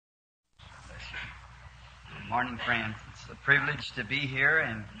Morning, friends. It's a privilege to be here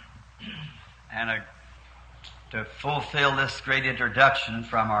and to fulfill this great introduction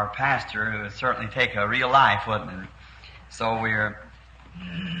from our pastor, who would certainly take a real life, wouldn't it? So we're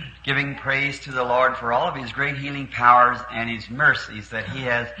giving praise to the Lord for all of His great healing powers and His mercies that He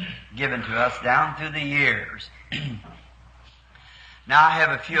has given to us down through the years. Now I have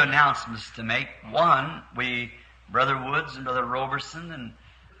a few announcements to make. One, Brother Woods and Brother Roberson, and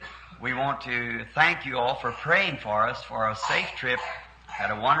we want to thank you all for praying for us for a safe trip.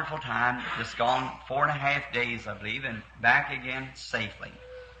 Had a wonderful time. Just gone 4.5 days, I believe, and back again safely.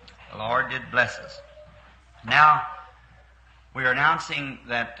 The Lord did bless us. Now, we are announcing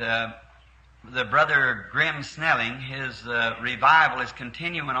that the Brother Grimm Snelling, his revival is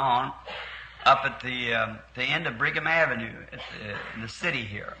continuing on up at the end of Brigham Avenue in the city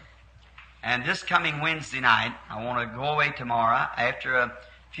here. And this coming Wednesday night, I want to go away tomorrow after a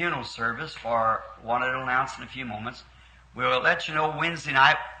funeral service for one that will announce in a few moments. We'll let you know Wednesday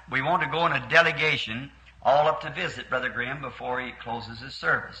night we want to go in a delegation all up to visit Brother Grimm before he closes his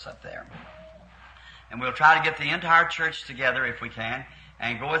service up there. And we'll try to get the entire church together if we can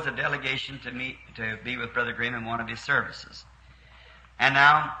and go as a delegation to be with Brother Grimm in one of his services. And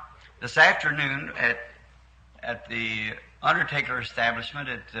now, this afternoon at the undertaker establishment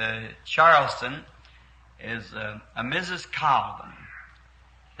at Charleston is a Mrs. Calvin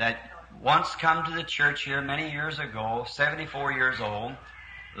that once come to the church here many years ago, 74 years old,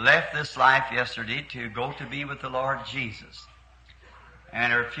 left this life yesterday to go to be with the Lord Jesus.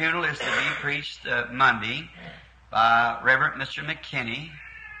 And her funeral is to be preached Monday by Reverend Mr. McKinney.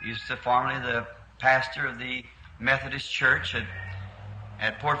 He used to formerly the pastor of the Methodist Church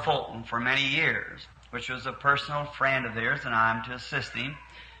at Port Fulton for many years, which was a personal friend of theirs, and I'm to assist him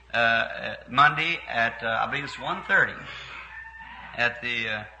Monday at I believe it's 1:30 at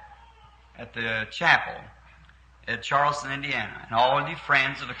the chapel at Charleston, Indiana. And all of the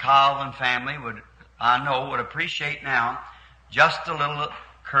friends of the Calvin family would appreciate now just a little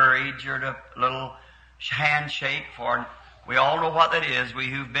courage or a little handshake, for we all know what that is, we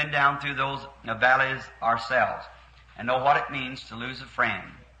who've been down through those valleys ourselves and know what it means to lose a friend.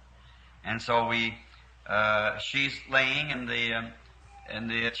 And so she's laying in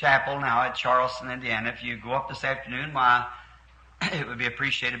the chapel now at Charleston, Indiana. If you go up this afternoon, it would be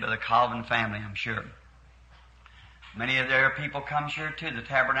appreciated by the Calvin family, I'm sure. Many of their people come here to the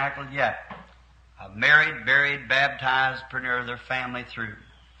tabernacle yet. Married, buried, baptized, pretty near their family through.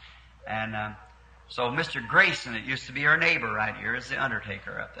 And so Mr. Grayson, it used to be our neighbor right here, is the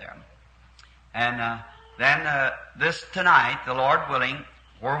undertaker up there. And then this tonight, the Lord willing,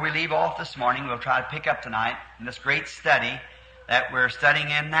 where we leave off this morning, we'll try to pick up tonight in this great study that we're studying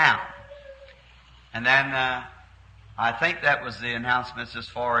in now. And then I think that was the announcements as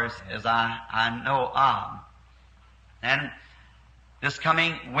far as I know of. And this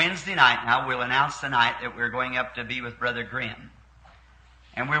coming Wednesday night now, we'll announce tonight that we're going up to be with Brother Grimm.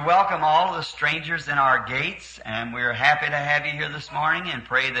 And we welcome all the strangers in our gates, and we're happy to have you here this morning and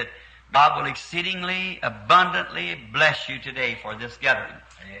pray that God will exceedingly, abundantly bless you today for this gathering.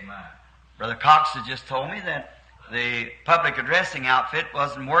 Amen. Brother Cox has just told me that the public addressing outfit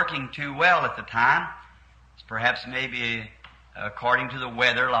wasn't working too well at the time. It's perhaps maybe, according to the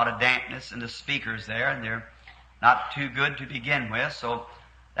weather, a lot of dampness in the speakers there, and they're not too good to begin with, so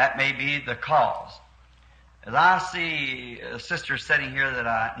that may be the cause. As I see a sister sitting here that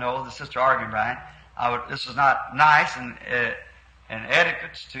I know, the Sister Arganbright, this is not nice and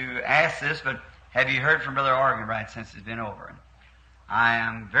etiquette to ask this, but have you heard from Brother Arganbright since he's been over? I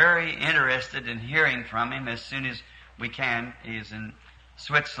am very interested in hearing from him as soon as we can. He's in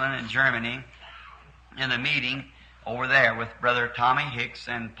Switzerland and Germany in a meeting over there with Brother Tommy Hicks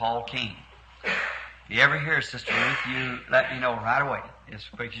and Paul King. If you ever hear Sister Ruth, you let me know right away, as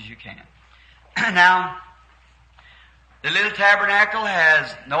quick as you can. Now, the little tabernacle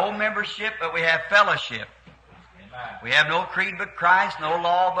has no membership, but we have fellowship. Amen. We have no creed but Christ, no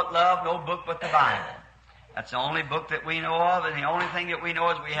law but love, no book but the Bible. That's the only book that we know of, and the only thing that we know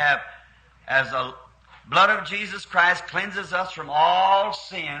is we have, as the blood of Jesus Christ cleanses us from all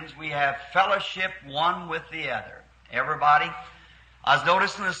sins, we have fellowship one with the other. Everybody? I was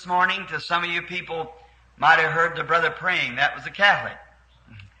noticing this morning, to some of you people might have heard the brother praying. That was a Catholic.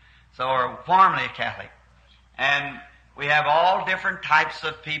 Or formerly a Catholic. And we have all different types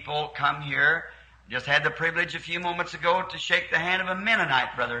of people come here. Just had the privilege a few moments ago to shake the hand of a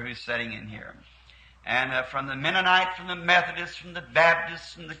Mennonite brother who's sitting in here. And from the Mennonite, from the Methodist, from the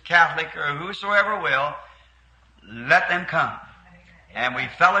Baptist, from the Catholic, or whosoever will, let them come. And we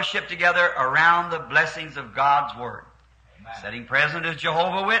fellowship together around the blessings of God's Word. Amen. Setting present as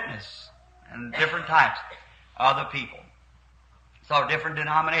Jehovah's Witness and different types. of the people. So different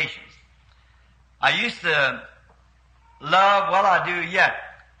denominations. I used to love, well I do yet,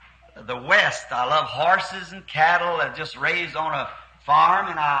 the West. I love horses and cattle that just raised on a farm,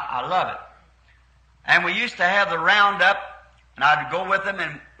 and I love it. And we used to have the roundup, and I'd go with them,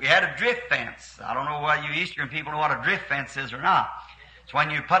 and we had a drift fence. I don't know whether you Eastern people know what a drift fence is or not. It's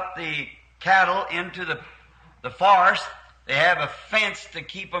when you put the cattle into the forest, they have a fence to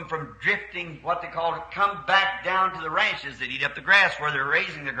keep them from drifting, what they call it, come back down to the ranches that eat up the grass where they're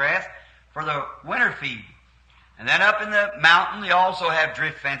raising the grass for the winter feed. And then up in the mountain, they also have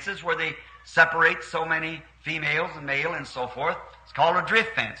drift fences where they separate so many females and male and so forth. It's called a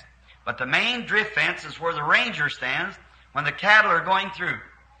drift fence. But the main drift fence is where the ranger stands when the cattle are going through.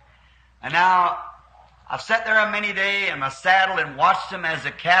 And now, I've sat there a many day in my saddle and watched them as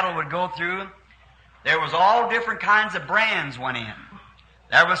the cattle would go through. There was all different kinds of brands went in.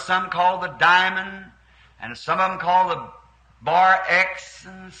 There was some called the Diamond, and some of them called the Bar X,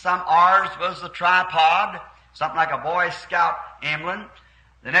 and some ours was the Tripod, something like a Boy Scout emblem.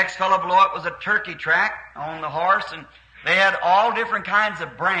 The next fellow below it was a turkey track on the horse, and they had all different kinds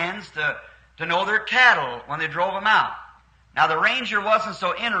of brands to know their cattle when they drove them out. Now the ranger wasn't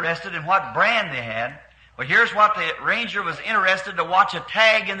so interested in what brand they had, but here's what the ranger was interested to watch a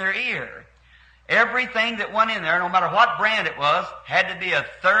tag in their ear. Everything that went in there, no matter what brand it was, had to be a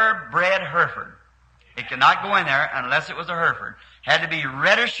thoroughbred Hereford. It could not go in there unless it was a Hereford. Had to be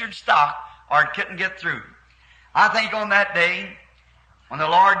registered stock or it couldn't get through. I think on that day, when the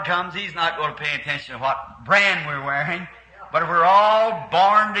Lord comes, He's not going to pay attention to what brand we're wearing, but we're all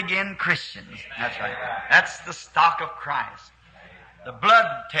born-again Christians. That's right. That's the stock of Christ. The blood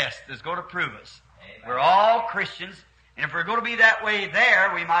test is going to prove us. We're all Christians, and if we're going to be that way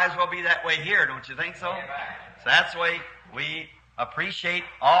there, we might as well be that way here, don't you think so? So that's the way we appreciate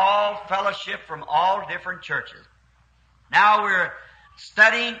all fellowship from all different churches. Now we're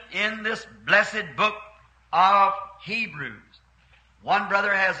studying in this blessed book of Hebrews. One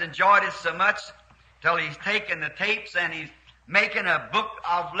brother has enjoyed it so much till he's taken the tapes and he's making a book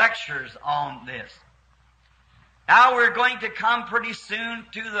of lectures on this. Now we're going to come pretty soon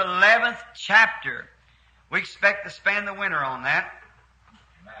to the 11th chapter. We expect to spend the winter on that.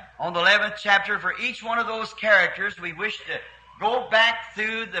 On the 11th chapter, for each one of those characters, we wish to go back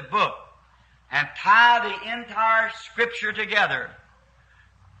through the book and tie the entire Scripture together.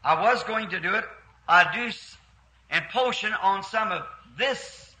 I was going to do it. I do in portion on some of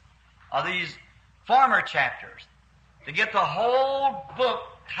these former chapters to get the whole book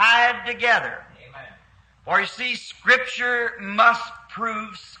tied together. Amen. For you see, Scripture must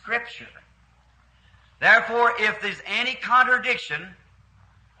prove Scripture. Therefore, if there's any contradiction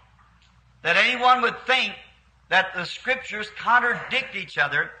that anyone would think that the Scriptures contradict each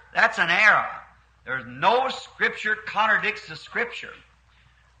other, that's an error. There's no Scripture contradicts the Scripture.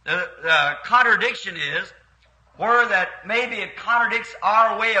 The contradiction is where that maybe it contradicts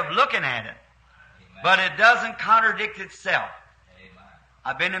our way of looking at it, but it doesn't contradict itself. Amen.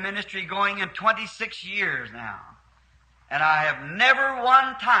 I've been in ministry going in 26 years now, and I have never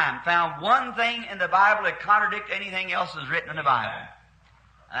one time found one thing in the Bible that contradicts anything else that's written in the Bible.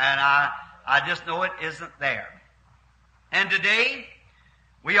 And I just know it isn't there. And today,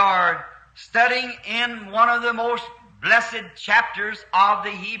 we are studying in one of the most blessed chapters of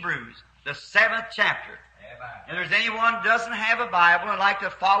the Hebrews, the 7th chapter. And if there's anyone who doesn't have a Bible and would like to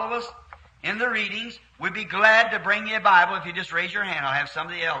follow us in the readings, we'd be glad to bring you a Bible if you just raise your hand. I'll have some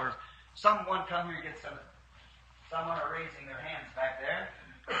of the elders. Someone come here and get some. Someone are raising their hands back there.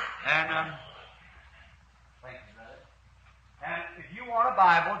 And, thank you, brother. And if you want a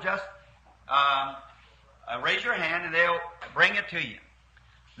Bible, just raise your hand and they'll bring it to you.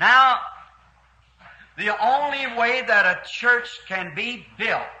 Now, the only way that a church can be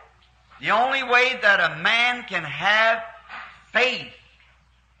built, the only way that a man can have faith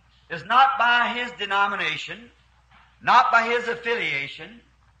is not by his denomination, not by his affiliation,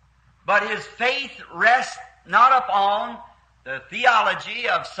 but his faith rests not upon the theology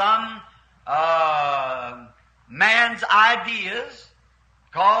of some man's ideas,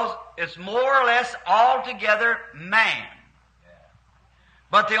 because it's more or less altogether man.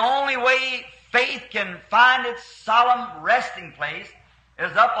 But the only way faith can find its solemn resting place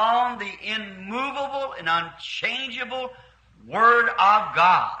is upon the immovable and unchangeable Word of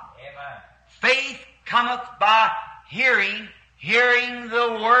God. Amen. Faith cometh by hearing, hearing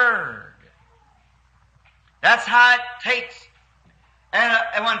the Word. That's how it takes.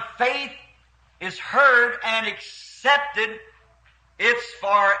 And when faith is heard and accepted, it's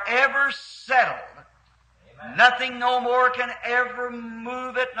forever settled. Amen. Nothing no more can ever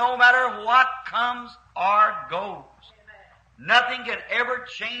move it, no matter what comes or goes. Nothing can ever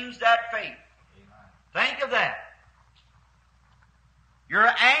change that faith. Think of that. You're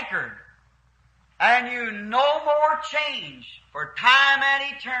anchored, and you no more change for time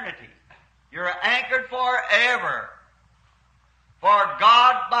and eternity. You're anchored forever. For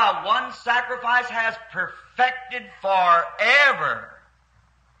God, by one sacrifice, has perfected forever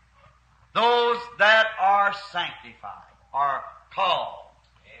those that are sanctified, are called.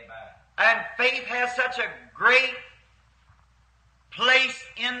 Amen. And faith has such a great place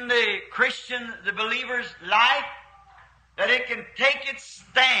in the Christian, the believer's life, that it can take its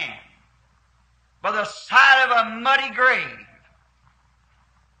stand by the side of a muddy grave,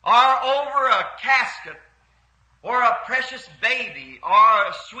 or over a casket, or a precious baby, or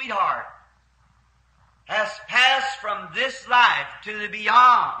a sweetheart has passed from this life to the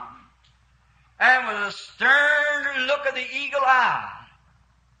beyond, and with a stern look of the eagle eye,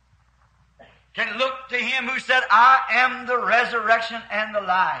 can look to Him who said, I am the resurrection and the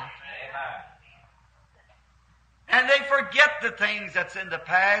life. Amen. And they forget the things that's in the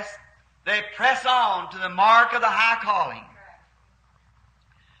past. They press on to the mark of the high calling.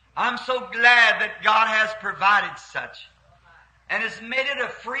 I'm so glad that God has provided such and has made it a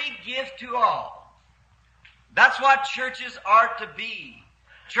free gift to all. That's what churches are to be.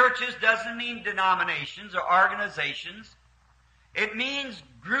 Churches doesn't mean denominations or organizations. It means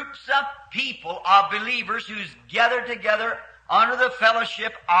groups of people, of believers, who's gathered together under the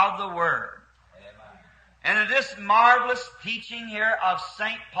fellowship of the Word. Amen. And in this marvelous teaching here of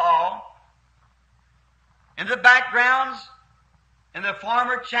St. Paul, in the backgrounds, in the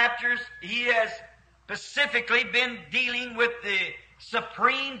former chapters, he has specifically been dealing with the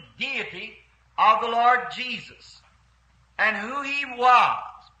supreme deity of the Lord Jesus and who He was.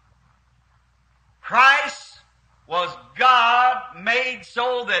 Christ was God made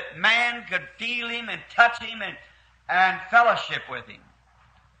so that man could feel Him and touch Him and fellowship with Him.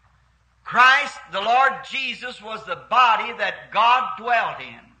 Christ, the Lord Jesus, was the body that God dwelt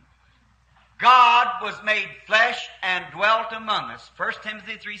in. God was made flesh and dwelt among us. 1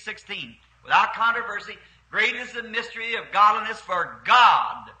 Timothy 3:16. Without controversy, great is the mystery of godliness, for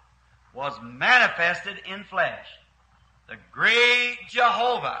God was manifested in flesh. The great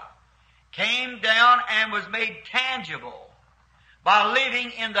Jehovah came down and was made tangible by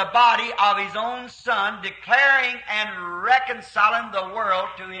living in the body of His own Son, declaring and reconciling the world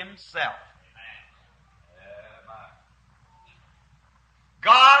to Himself.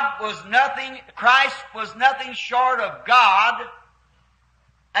 Christ was nothing short of God,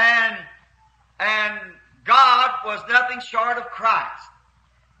 and God was nothing short of Christ.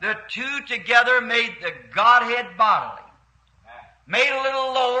 The two together made the Godhead bodily. Made a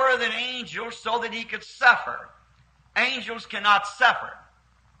little lower than angels so that He could suffer. Angels cannot suffer.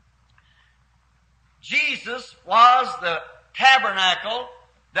 Jesus was the tabernacle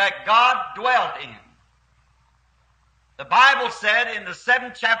that God dwelt in. The Bible said in the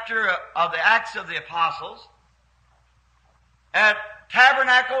 7th chapter of the Acts of the Apostles, at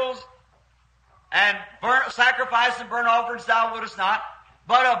tabernacles and sacrifice and burnt offerings thou wouldest not,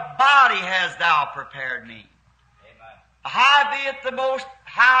 but a body hast thou prepared me. Howbeit the Most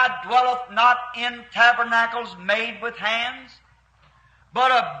High dwelleth not in tabernacles made with hands,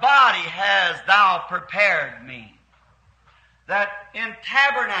 but a body hast thou prepared me. That in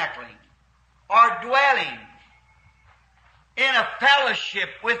tabernacling or dwelling in a fellowship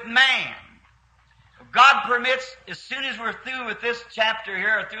with man, if God permits, as soon as we're through with this chapter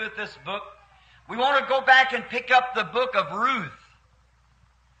here, or through with this book, we want to go back and pick up the book of Ruth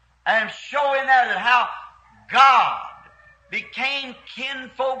and show in that how God became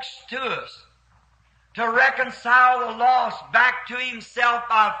kinfolks to us to reconcile the lost back to Himself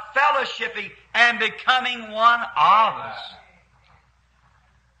by fellowshipping and becoming one of us.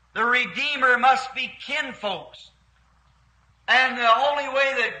 The Redeemer must be kinfolks. And the only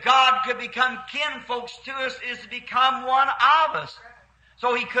way that God could become kinfolks to us is to become one of us.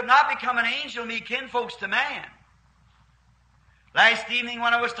 So He could not become an angel and be kinfolks to man. Last evening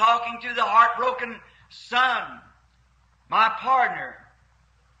when I was talking to the heartbroken son, my partner,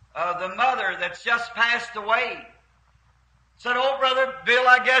 the mother that's just passed away, said, "Oh, Brother Bill,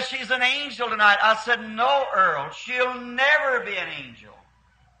 I guess she's an angel tonight." I said, "No, Earl, she'll never be an angel.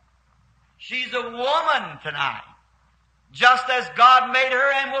 She's a woman tonight, just as God made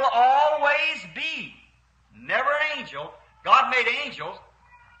her and will always be. Never an angel. God made angels.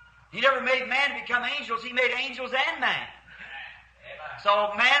 He never made man to become angels. He made angels and man.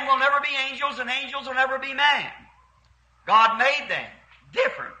 So man will never be angels and angels will never be man. God made them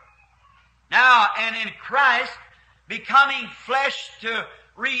different. Now, and in Christ, becoming flesh to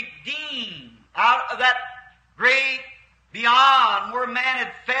redeem out of that great beyond where man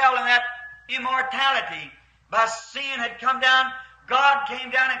had fell in that immortality. By sin had come down, God came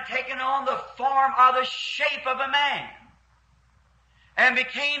down and taken on the form or the shape of a man and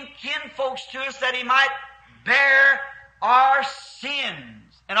became kinfolks to us that He might bear our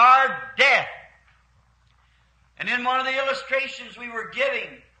sins and our death. And in one of the illustrations we were giving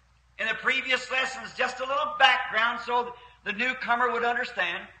in the previous lessons, just a little background so the newcomer would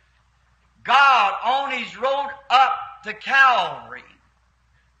understand, God on His road up to Calvary,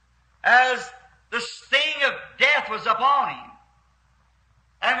 as the sting of death was upon Him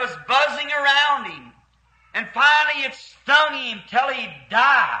and was buzzing around Him, and finally it stung Him till He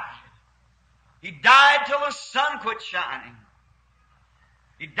died. He died till the sun quit shining.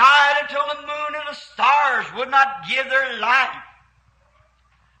 He died until the moon and the stars would not give their light.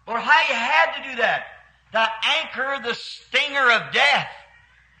 But how He had to do that? To anchor the stinger of death.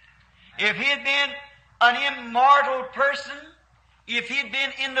 If He had been an immortal person, if He had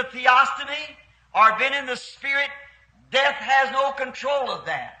been in the theophany or been in the Spirit, death has no control of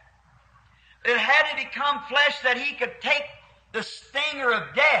that. It had to become flesh that He could take the stinger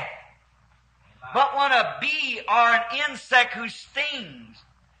of death. But when a bee or an insect who stings,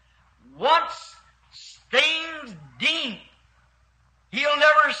 once stings deep, he'll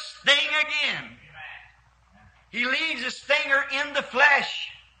never sting again. He leaves the stinger in the flesh.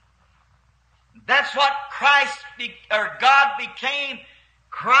 That's what God became.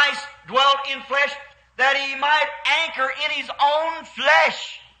 Christ dwelt in flesh that He might anchor in His own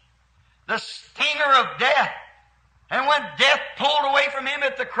flesh the stinger of death. And when death pulled away from Him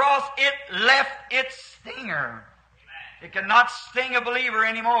at the cross, it left its stinger. It cannot sting a believer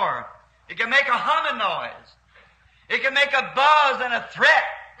anymore. It can make a humming noise. It can make a buzz and a threat.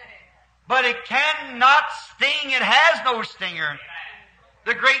 But it cannot sting. It has no stinger.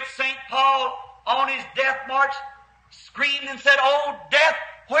 The great St. Paul on his death march screamed and said, "Oh, death,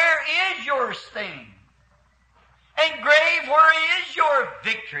 where is your sting? And grave, where is your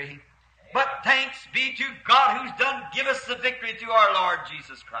victory? But thanks be to God who's done give us the victory through our Lord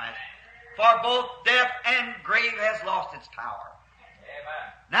Jesus Christ. For both death and grave has lost its power."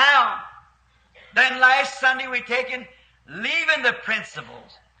 Amen. Now, then last Sunday we taken leaving the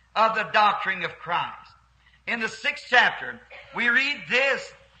principles of the doctrine of Christ. In the 6th chapter, we read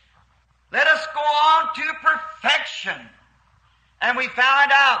this: "Let us go on to perfection." And we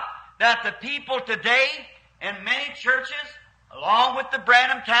found out that the people today in many churches, along with the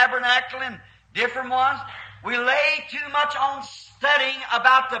Branham Tabernacle and different ones, we lay too much on studying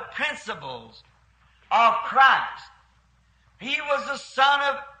about the principles of Christ. He was the son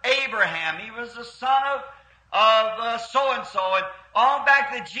of Abraham. He was the son of so-and-so, and on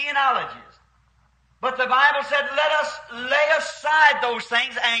back the genealogies. But the Bible said, let us lay aside those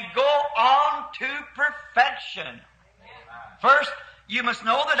things and go on to perfection. First, you must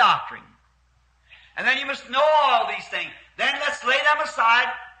know the doctrine. And then you must know all these things. Then let's lay them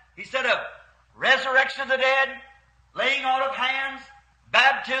aside. He said of resurrection of the dead, laying on of hands,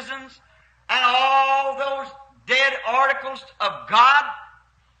 baptisms, and all those dead articles of God.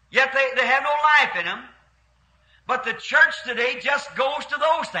 Yet they have no life in them. But the church today just goes to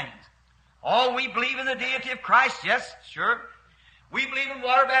those things. Oh, we believe in the deity of Christ. Yes, sure. We believe in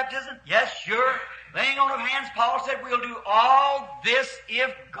water baptism. Yes, sure. Laying on of hands, Paul said we'll do all this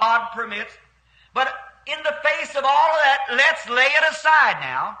if God permits. But in the face of all of that, let's lay it aside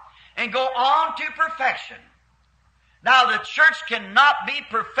now and go on to perfection. Now, the church cannot be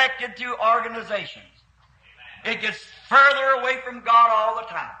perfected through organizations. It gets further away from God all the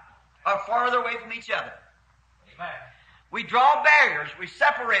time, or farther away from each other. Amen. We draw barriers. We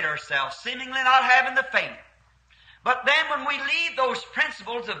separate ourselves, seemingly not having the faith. But then when we leave those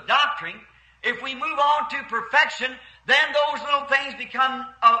principles of doctrine, if we move on to perfection, then those little things become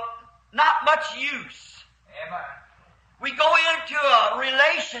not much use. Amen. We go into a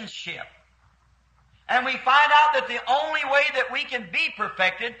relationship, and we find out that the only way that we can be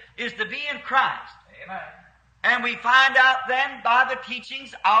perfected is to be in Christ. Amen. And we find out then by the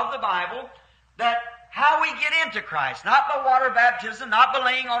teachings of the Bible that how we get into Christ, not by water baptism, not by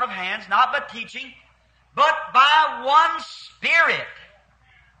laying on of hands, not by teaching, but by one Spirit.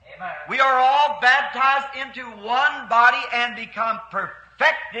 Amen. We are all baptized into one body and become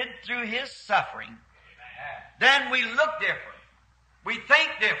perfected through His suffering. Amen. Then we look different. We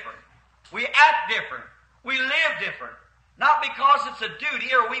think different. We act different. We live different. Not because it's a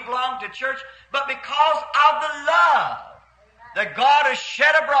duty or we belong to church, but because of the love that God has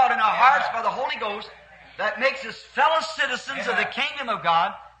shed abroad in our hearts by the Holy Ghost that makes us fellow citizens of the kingdom of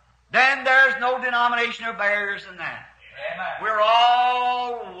God. then there's no denomination or barriers in that. Amen. We're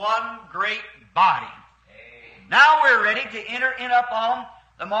all one great body. Amen. Now we're ready to enter in upon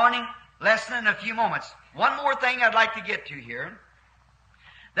the morning lesson in a few moments. One more thing I'd like to get to here.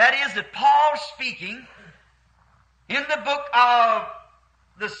 That is that Paul speaking in the book of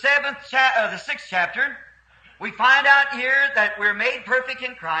the 6th chapter, we find out here that we're made perfect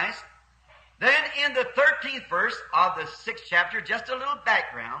in Christ. Then in the 13th verse of the 6th chapter, just a little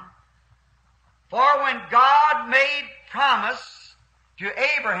background. For when God made promise to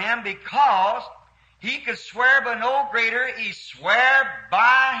Abraham, because he could swear by no greater, he sware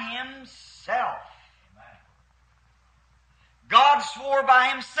by himself. God swore by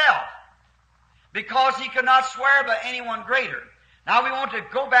himself because he could not swear by anyone greater. Now we want to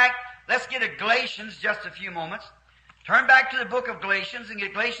go back. Let's get to Galatians just a few moments. Turn back to the book of Galatians and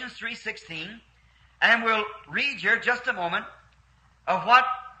get Galatians 3:16, and we'll read here just a moment of what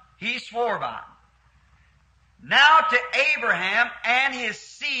he swore by. Now to Abraham and his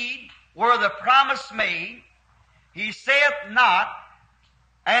seed were the promise made. He saith not,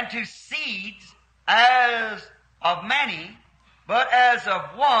 and to seeds as of many, but as of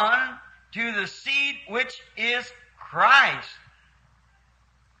one, to the seed which is Christ.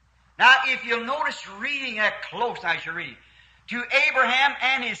 Now, if you'll notice reading that close, I should read it. To Abraham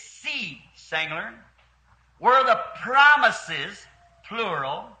and his seed, singular, were the promises,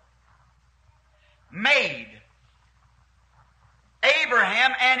 plural, made.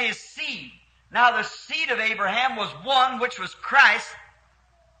 Abraham and his seed. Now, the seed of Abraham was one, which was Christ,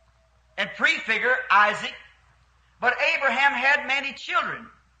 and prefigure Isaac. But Abraham had many children.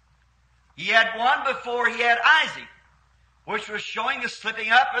 He had one before he had Isaac, which was showing the slipping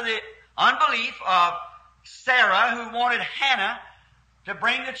up of the unbelief of Sarah, who wanted Hannah to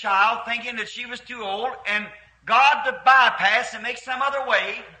bring the child, thinking that she was too old, and God to bypass and make some other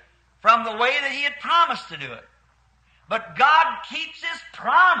way from the way that he had promised to do it. But God keeps his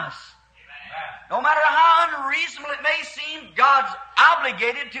promise. No matter how unreasonable it may seem, God's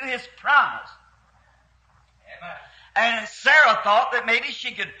obligated to his promise. And Sarah thought that maybe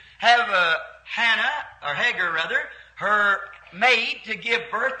she could have Hannah, or Hagar rather, her maid, to give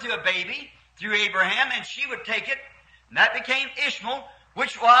birth to a baby through Abraham, and she would take it, and that became Ishmael,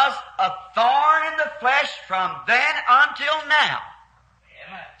 which was a thorn in the flesh from then until now.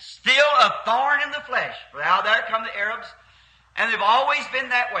 Amen. Still a thorn in the flesh. Now there come the Arabs, and they've always been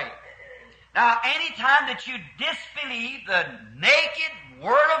that way. Now, any time that you disbelieve the naked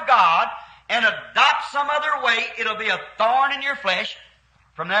Word of God and adopt some other way, it'll be a thorn in your flesh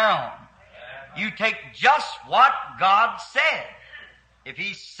from there on. You take just what God said. If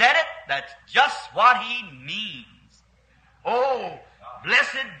He said it, that's just what He means. Oh,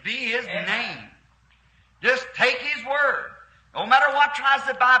 blessed be His name. Just take His Word. No matter what tries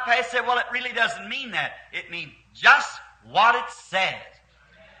to bypass, say, well, it really doesn't mean that. It means just what it says.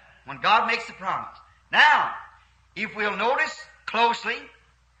 When God makes a promise. Now, if we'll notice closely,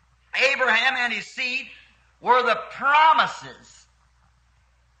 Abraham and his seed were the promises.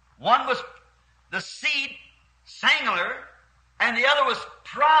 One was the seed, singular, and the other was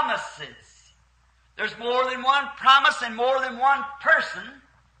promises. There's more than one promise and more than one person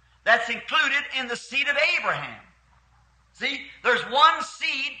that's included in the seed of Abraham. See, there's one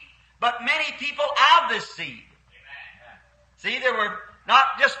seed, but many people of this seed. See, there were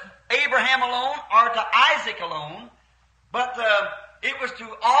not just Abraham alone or to Isaac alone, but it was to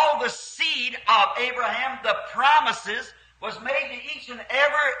all the seed of Abraham. The promises was made to each and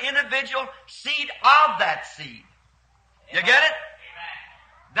every individual seed of that seed. You get it?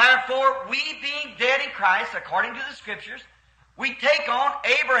 Therefore, we being dead in Christ, according to the Scriptures, we take on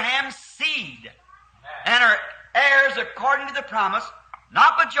Abraham's seed and are heirs according to the promise,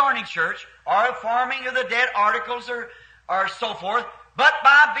 not by joining church or forming of the dead articles or so forth, but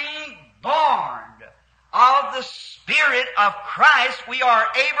by being born of the Spirit of Christ. We are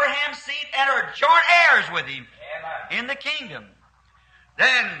Abraham's seed and are joint heirs with Him in the kingdom.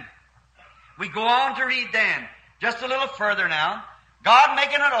 Then, we go on to read then, just a little further now, God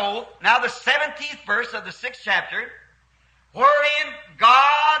making an oath, now the 17th verse of the 6th chapter, wherein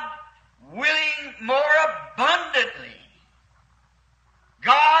God willing more abundantly,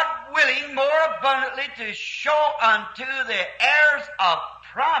 God willing more abundantly to show unto the heirs of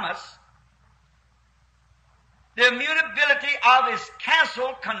promise the immutability of His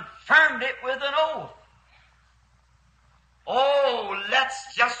counsel, confirmed it with an oath. Oh,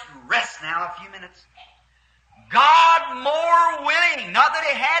 let's just rest now a few minutes. God more willing, not that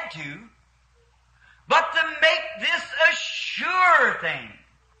He had to, but to make this a sure thing.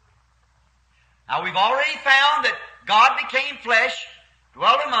 Now we've already found that God became flesh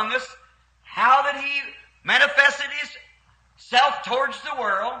dwelt among us, how that He manifested Himself towards the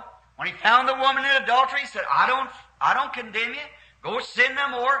world. When He found the woman in adultery, He said, I don't condemn you. Go sin no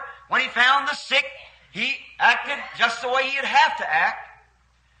more. When He found the sick, He acted just the way He'd have to act.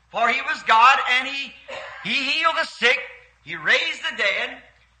 For He was God, and He healed the sick. He raised the dead.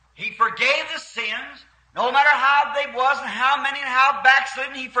 He forgave the sins. No matter how they was and how many and how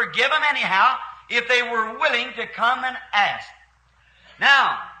backslidden, He forgive them anyhow if they were willing to come and ask.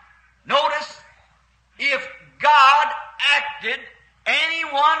 Now, notice, if God acted any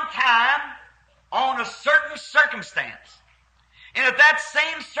one time on a certain circumstance, and if that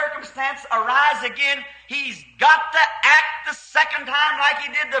same circumstance arise again, He's got to act the second time like He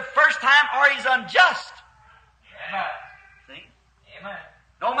did the first time, or He's unjust. Amen. See? Amen.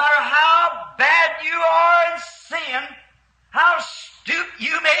 No matter how bad you are in sin, how stupid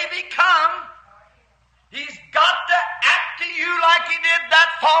you may become, He's got to act to you like He did that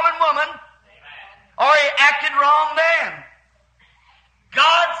fallen woman, or He acted wrong then.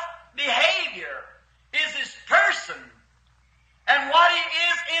 God's behavior is His person. And what He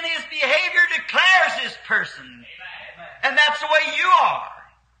is in His behavior declares His person. Amen. And that's the way you are.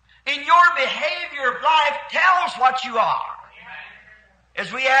 In your behavior of life tells what you are. Amen.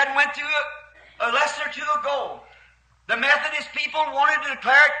 As we went through a lesson or two ago, the Methodist people wanted to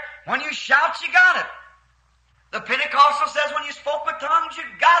declare it, when you shout, you got it. The Pentecostal says when you spoke with tongues, you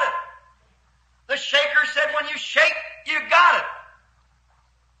got it. The Shaker said when you shake, you got it.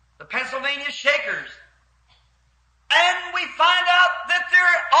 The Pennsylvania Shakers. And we find out that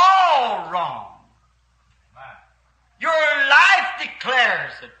they're all wrong. Amen. Your life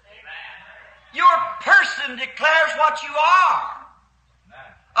declares it. Amen. Your person declares what you are.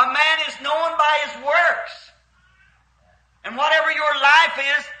 Amen. A man is known by his works. And whatever your life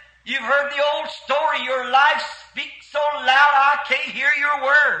is, you've heard the old story, your life speaks so loud I can't hear your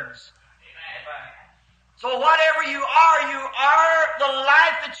words. Amen. So whatever you are, the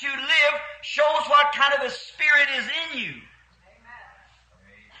life that you live shows what kind of a spirit is in you.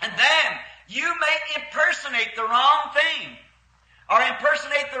 And then you may impersonate the wrong thing, or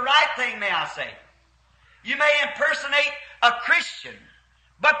impersonate the right thing, may I say. You may impersonate a Christian,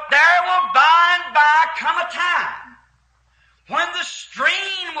 but there will by and by come a time when the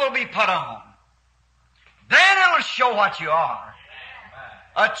strain will be put on. Then it will show what you are.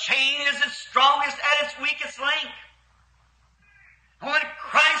 A chain is its strongest at its weakest link. When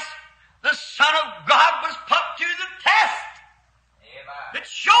Christ, the Son of God, was put to the test, Amen. it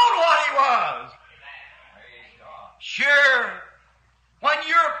showed what He was. Praise God. Sure, when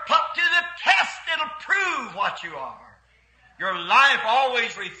you're put to the test, it'll prove what you are. Your life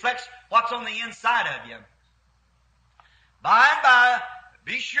always reflects what's on the inside of you. By and by,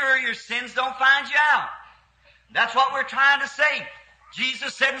 be sure your sins don't find you out. That's what we're trying to say.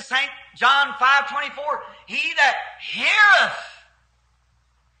 Jesus said in St. John 5:24, He that heareth,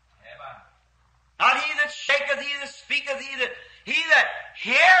 Amen. not he that shaketh, he that speaketh, he that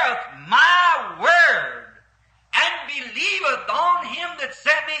heareth my word and believeth on Him that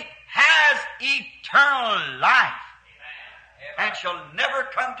sent me has eternal life, Amen. and shall never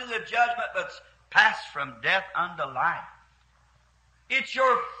come to the judgment, but pass from death unto life. It's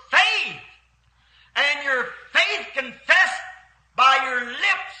your faith, and your faith confessed by your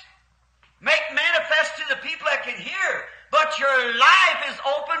lips, make manifest to the people that can hear, but your life is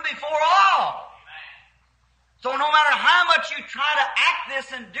open before all. So no matter how much you try to act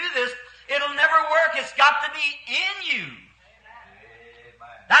this and do this, it'll never work. It's got to be in you. Amen.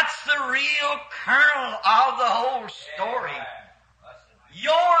 That's the real kernel of the whole story.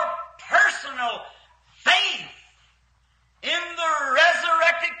 Your personal faith in the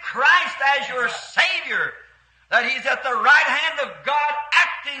resurrected Christ as your Savior, that He's at the right hand of God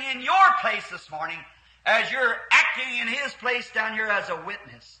acting in your place this morning as you're acting in His place down here as a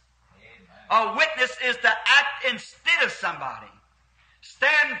witness. Amen. A witness is to act instead of somebody.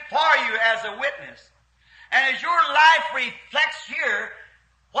 Stand for you as a witness. And as your life reflects here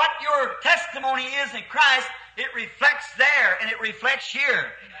what your testimony is in Christ, it reflects there and it reflects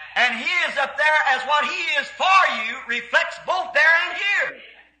here. And He is up there as what He is for you reflects both there and here.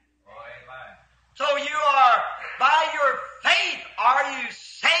 So you are, by your faith, are you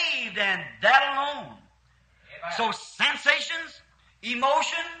saved, and that alone. Amen. So sensations,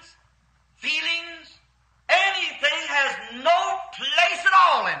 emotions, feelings, anything has no place at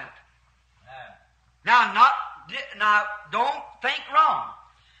all in it. Amen. Now, don't think wrong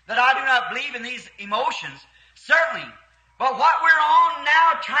that I do not believe in these emotions, certainly. But what we're on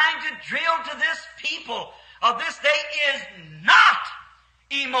now, trying to drill to this people of this day, is not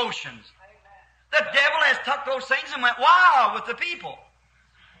emotions. The devil has took those things and went wild with the people.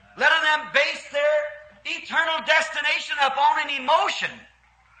 letting them base their eternal destination upon an emotion.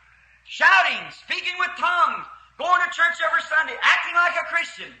 Shouting, speaking with tongues, going to church every Sunday, acting like a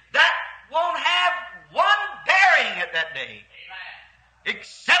Christian. That won't have one bearing at that day.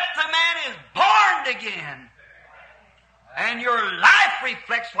 Except the man is born again. And your life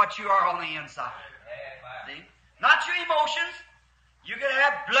reflects what you are on the inside. See? Not your emotions. You could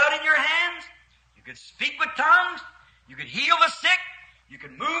have blood in your hands. You could speak with tongues. You could heal the sick. You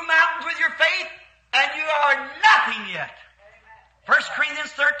could move mountains with your faith. And you are nothing yet. 1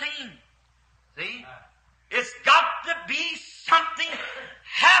 Corinthians 13. See? It's got to be something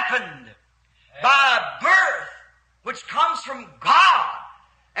happened by birth, which comes from God.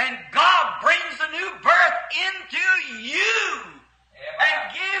 And God brings a new birth into you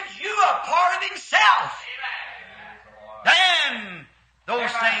and gives you a part of Himself. Then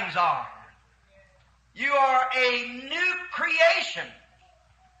those things are. You are a new creation.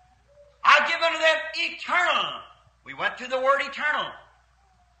 I give unto them eternal. We went through the word eternal.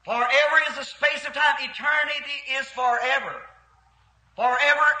 Forever is a space of time. Eternity is forever.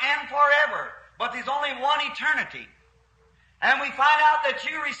 Forever and forever. But there's only one eternity. And we find out that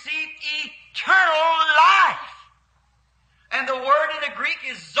you receive eternal life. And the word in the Greek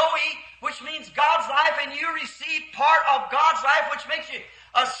is Zoe, which means God's life, and you receive part of God's life, which makes you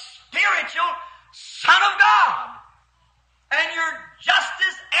a spiritual son of God. And you're just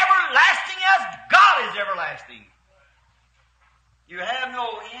as everlasting as God is everlasting. You have no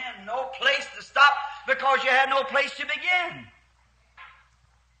end, no place to stop, because you have no place to begin.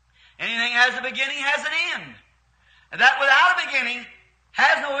 Anything has a beginning has an end. And that without a beginning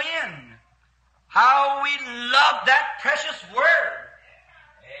has no end. How we love that precious word.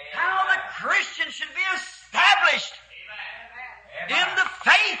 How the Christian should be established in the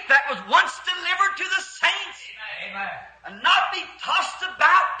faith that was once delivered to the saints. And not be tossed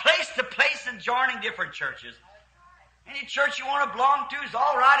about place to place and joining different churches. Any church you want to belong to is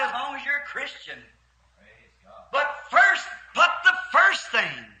all right as long as you're a Christian. But the first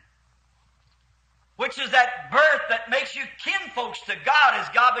thing, which is that birth that makes you kinfolks to God, as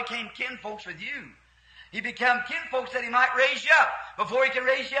God became kinfolks with you. He became kinfolks that He might raise you up. Before He can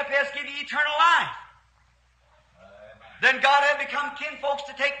raise you up, He has to give you eternal life. Then God had become kinfolks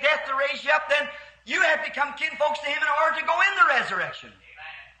to take death to raise you up. Then you have become kinfolks to Him in order to go in the resurrection.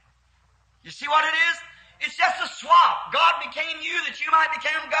 You see what it is? It's just a swap. God became you that you might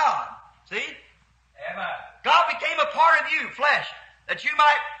become God. See? Amen. God became a part of you, flesh, that you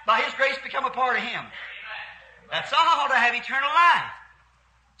might, by His grace, become a part of Him. That's all to have eternal life.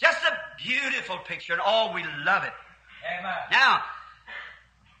 Just a beautiful picture, and all we love it. Amen. Now,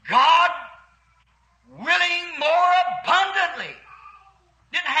 God willing more abundantly.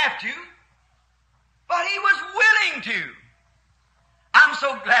 Didn't have to, but He was willing to. I'm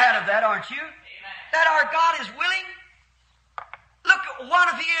so glad of that, aren't you? That our God is willing. Look, what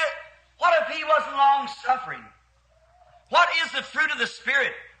if He wasn't long-suffering? What is the fruit of the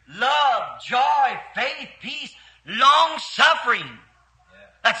Spirit? Love, joy, faith, peace, long-suffering.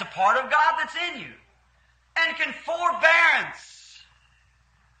 That's a part of God that's in you. And can forbearance.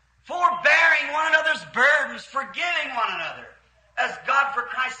 Forbearing one another's burdens, forgiving one another, as God for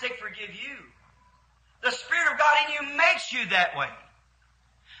Christ's sake forgive you. The Spirit of God in you makes you that way.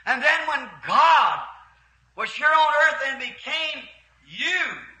 And then when God was here on earth and became you,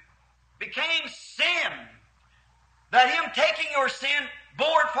 became sin, that Him taking your sin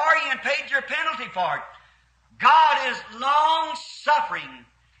bore it for you and paid your penalty for it. God is long-suffering,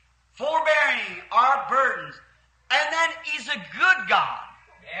 forbearing our burdens, and then He's a good God.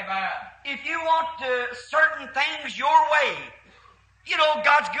 Amen. If you want certain things your way, you know,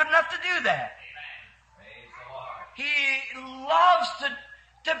 God's good enough to do that. Praise the Lord. He loves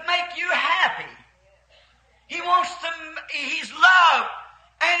to make you happy. He's love,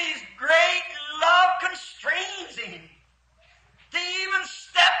 and His great love constrains Him to even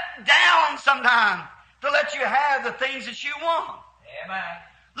step down sometime to let you have the things that you want. Amen.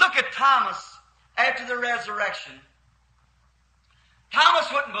 Look at Thomas after the resurrection.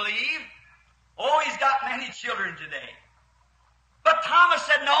 Thomas wouldn't believe. Oh, he's got many children today. But Thomas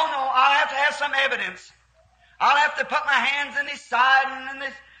said, no, I'll have to have some evidence. I'll have to put my hands in His side and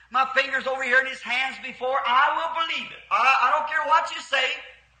my fingers over here in His hands before I will believe it. I don't care what you say.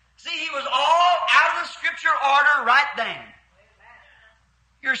 See, he was all out of the Scripture order right then.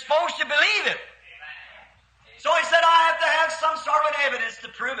 You're supposed to believe it. So he said, I have to have some sort of evidence to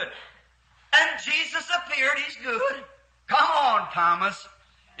prove it. And Jesus appeared. He's good. Come on, Thomas.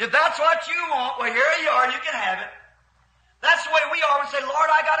 If that's what you want, well, here you are. You can have it. That's the way we are. We say, Lord,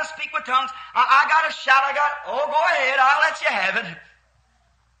 I got to speak with tongues. I got to shout. Oh, go ahead. I'll let you have it.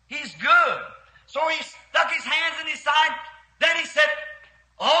 He's good. So he stuck his hands in his side. Then he said,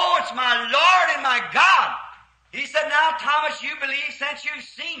 oh, it's my Lord and my God. He said, now, Thomas, you believe since you've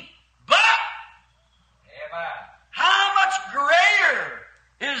seen. But Amen. how much greater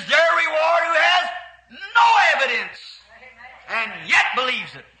is their reward who has no evidence and yet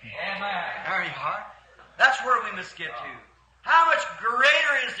believes it? Amen. There you are. That's where we must get to. How much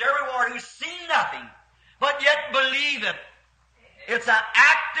greater is their reward who's seen nothing, but yet believe it. It's an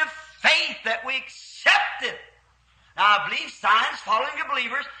act of faith that we accept it. Now, I believe signs following the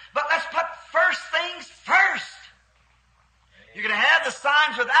believers, but let's put first things first. You can have the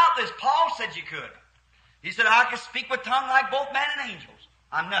signs without this. Paul said you could. He said, I can speak with tongue like both man and angels.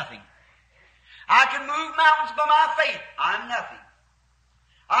 I'm nothing. I can move mountains by my faith. I'm nothing.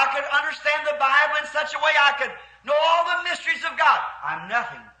 I could understand the Bible in such a way I could know all the mysteries of God. I'm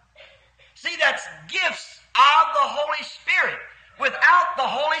nothing. See, that's gifts of the Holy Spirit. Without the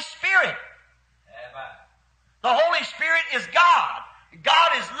Holy Spirit. Amen. The Holy Spirit is God.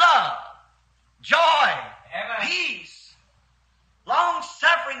 God is love, joy, Amen. peace,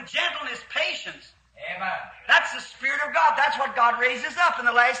 long-suffering, gentleness, patience. Amen. That's the Spirit of God. That's what God raises up in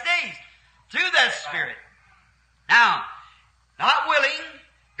the last days through that Spirit. Now, not willing,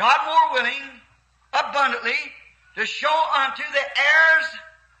 God more willing, abundantly, to show unto the heirs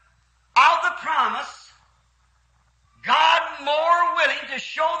of the promise, God more willing to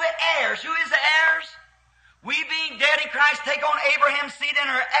show the heirs. Who is the heirs? We being dead in Christ take on Abraham's seed and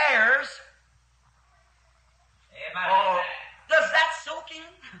our heirs. Amen. Oh, does that soak in?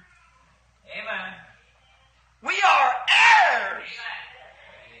 Amen. We are heirs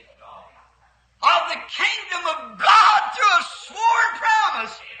Praise God. of the kingdom of God through a sworn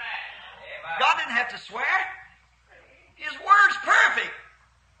promise. Amen. God didn't have to swear. His word's perfect.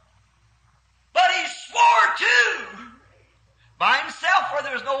 But He swore too by Himself, for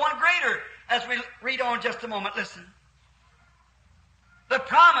there is no one greater. As we read on just a moment, listen. The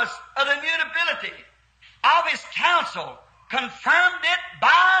promise of the immutability of His counsel confirmed it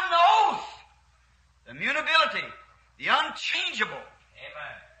by an oath. The immutability, the unchangeable.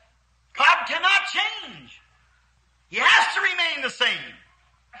 Amen. God cannot change. He has to remain the same.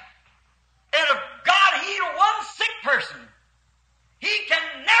 And if God healed one sick person, He can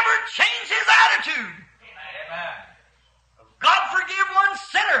never change His attitude. Amen. If God forgive one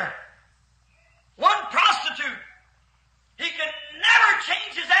sinner, one prostitute, He can never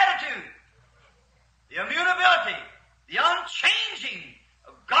change His attitude. The immutability, the unchanging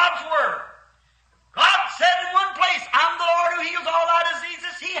of God's Word. God said in one place, I'm the Lord who heals all thy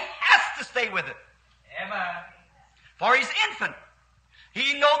diseases. He has to stay with it. Amen. For He's infinite.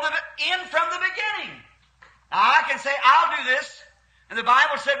 He knows the end from the beginning. Now I can say, I'll do this. And the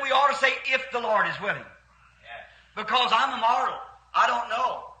Bible said we ought to say, if the Lord is willing. Yes. Because I'm a mortal. I don't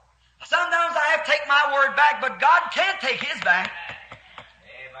know. Sometimes I have to take my word back, but God can't take His back.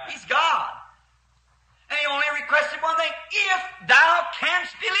 Amen. He's God. And He only requested one thing, if thou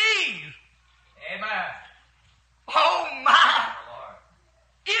canst believe. Amen. Oh my! Lord.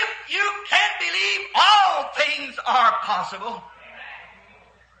 If you can believe, all things are possible.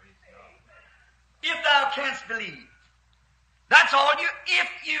 If thou canst believe. That's all you, if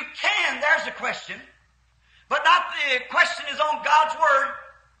you can, there's a question. But not the question is on God's Word.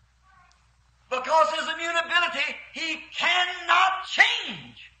 Because His immutability, He cannot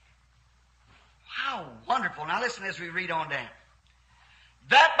change. How wonderful. Now listen as we read on down.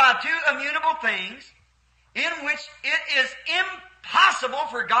 That by two immutable things, in which it is impossible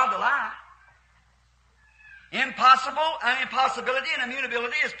for God to lie. Impossible and impossibility and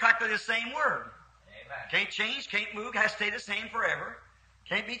immutability is practically the same word. Amen. Can't change, can't move, has to stay the same forever.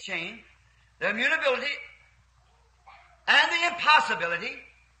 Can't be changed. The immutability and the impossibility,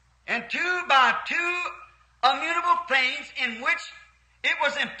 and by two immutable things in which it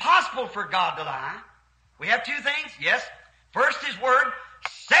was impossible for God to lie. We have two things, yes. First, His Word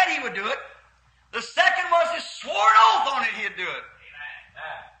said He would do it. The second was His sworn oath on it He'd do it.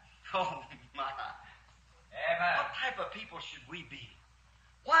 Amen. Oh my. Amen. What type of people should we be?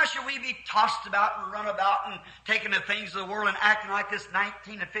 Why should we be tossed about and run about and taking the things of the world and acting like this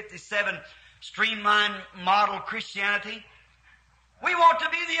 1957 streamlined model Christianity? We want to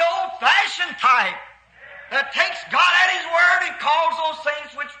be the old-fashioned type that takes God at His word and calls those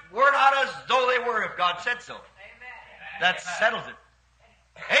things which were not as though they were if God said so. That settles it.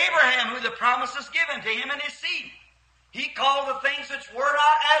 Abraham, who the promise is given to him and his seed, he called the things which were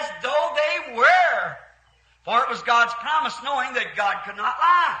not as though they were. For it was God's promise, knowing that God could not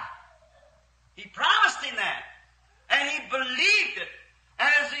lie. He promised him that. And he believed it. And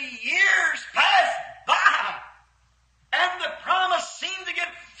as the years passed by, and the promise seemed to get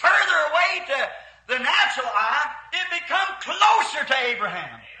further away to the natural eye, it becomes closer to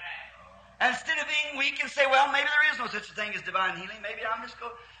Abraham. Instead of being weak and say, well, maybe there is no such a thing as divine healing. Maybe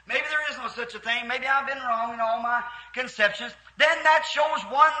maybe there is no such a thing. Maybe I've been wrong in all my conceptions. Then that shows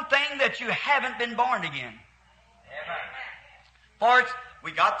one thing, that you haven't been born again. For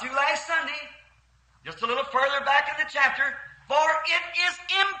we got through last Sunday, just a little further back in the chapter, for it is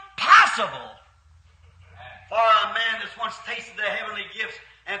impossible for a man that's once tasted the heavenly gifts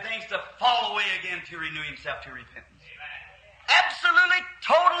and things to fall away again to renew himself to repentance. Absolutely,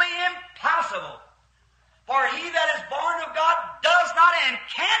 totally impossible. For he that is born of God does not and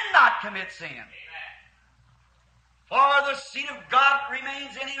cannot commit sin. For the seed of God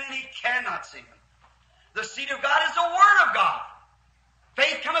remains in him, and he cannot sin. The seed of God is the Word of God.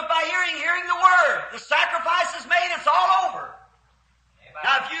 Faith cometh by hearing, hearing the Word. The sacrifice is made, it's all over.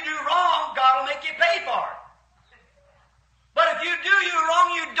 Now, if you do wrong, God will make you pay for it. But if you do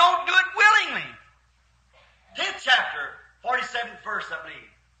wrong, you don't do it willingly. 10th chapter, 47th verse, I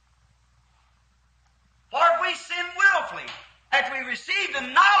believe. For if we sin willfully, after we receive the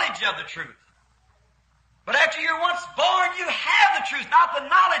knowledge of the truth. But after you're once born, you have the truth, not the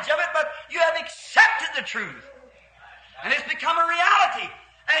knowledge of it, but you have accepted the truth. And it's become a reality.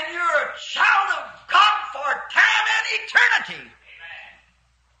 And you're a child of God for time and eternity.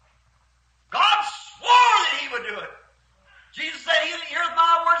 God swore that He would do it. Jesus said, he that heareth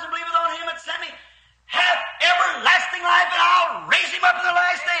my words and believeth on Him that sent me hath everlasting life, and I'll raise him up in the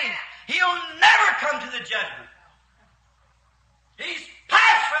last days. He'll never come to the judgment. He's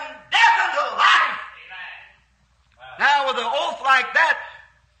passed from death unto life. Now, with an oath like that,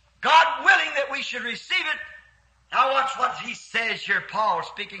 God willing that we should receive it. Now watch what he says here, Paul,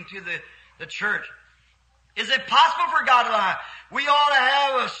 speaking to the church. Is it possible for God to lie? We ought to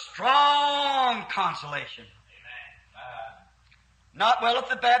have a strong consolation. Not, well, if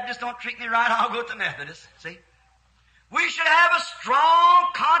the Baptists don't treat me right, I'll go to the Methodists. See? We should have a strong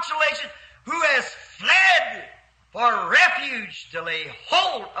consolation who has fled for refuge to lay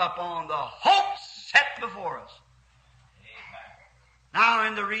hold upon the hope set before us. Now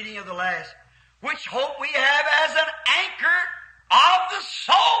in the reading of the last, which hope we have as an anchor of the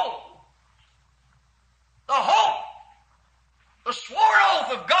soul. The hope, the sworn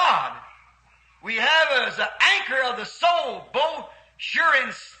oath of God, we have as an anchor of the soul, both sure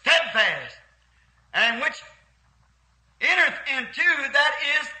and steadfast, and which entereth into, that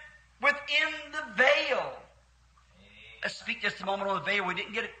is, within the veil. Let's speak just a moment on the veil. We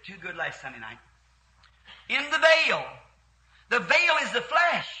didn't get it too good last Sunday night. In the veil. The veil is the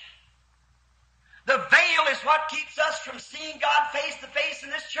flesh. The veil is what keeps us from seeing God face to face in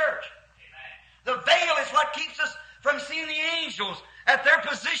this church. The veil is what keeps us from seeing the angels at their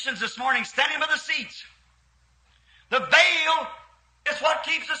positions this morning, standing by the seats. The veil is what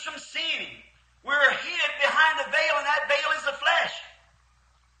keeps us from seeing. We're hid behind the veil, and that veil is the flesh.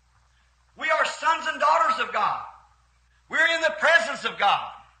 We are sons and daughters of God. We're in the presence of God.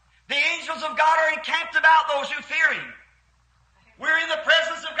 The angels of God are encamped about those who fear Him. We're in the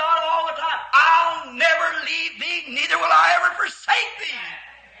presence of God all the time. I'll never leave thee, neither will I ever forsake thee.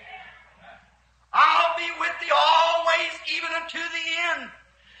 I'll be with thee always, even unto the end.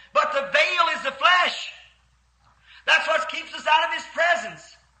 But the veil is the flesh. That's what keeps us out of His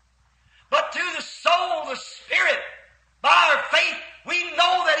presence. But to the soul, the spirit, by our faith, we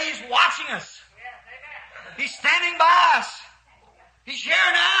know that He's watching us. He's standing by us. He's here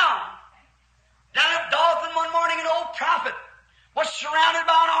now. Down at Dothan one morning, an old prophet was surrounded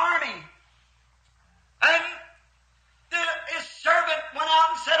by an army. And his servant went out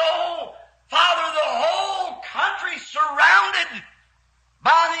and said, "Oh, Father, the whole country surrounded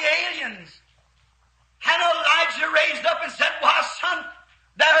by the aliens." And Elijah raised up and said, "Why, son,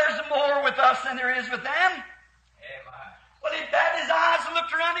 there's more with us than there is with them." Well, he batted his eyes and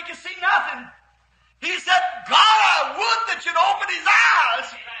looked around, he could see nothing. He said, "God, I would that you'd open his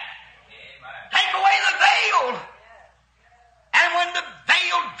eyes. Take away the veil." And when the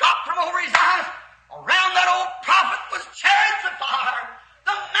veil dropped from over his eyes, around that old prophet was chariots of fire.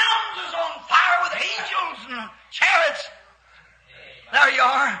 The mountains was on fire with angels and chariots. There you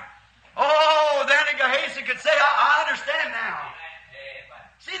are. Oh, then Gehazi could say, I understand now.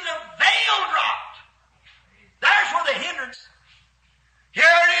 See, the veil dropped. There's where the hindrance. Here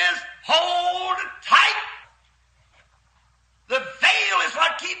it is. Hold tight. The veil is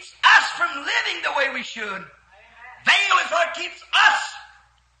what keeps us from living the way we should. Veil is what keeps us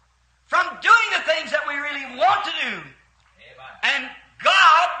from doing the things that we really want to do. And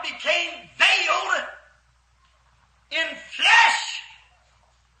God became veiled in flesh,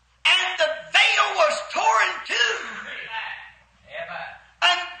 and the veil was torn in two.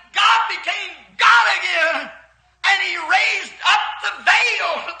 And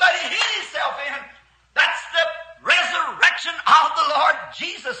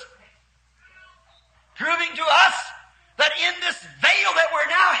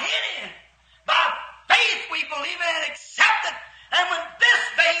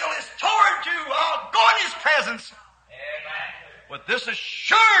presence. Amen. With this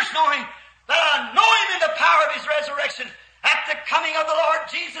assurance knowing that I know Him in the power of His resurrection. At the coming of the Lord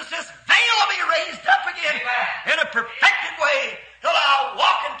Jesus, this veil will be raised up again in a perfected way till I'll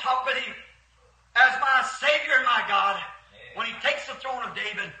walk and talk with Him as my Savior and my God when He takes the throne of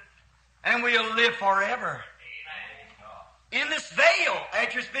David, and we'll live forever. In this veil,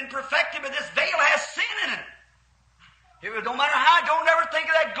 after it's been perfected, but this veil has sin in it. No matter how, don't ever think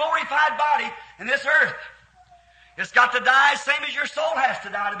of that glorified body in this earth. It's got to die same as your soul has to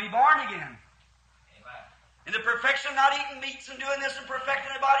die to be born again. In the perfection of not eating meats and doing this and perfecting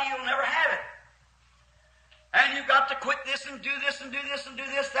the body, you'll never have it. And you've got to quit this and do this and do this and do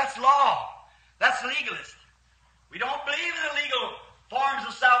this. That's law. That's legalist. We don't believe in the legal forms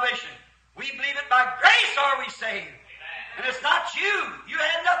of salvation. We believe it by grace are we saved. And it's not you. You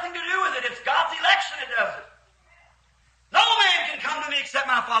had nothing to do with it. It's God's election that does it. No man can come to me except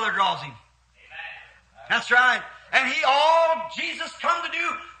my Father draws him. That's right. And all Jesus come to do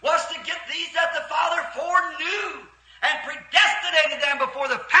was to get these that the Father foreknew and predestinated them before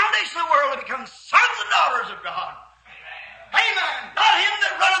the foundation of the world to become sons and daughters of God. Amen. Not him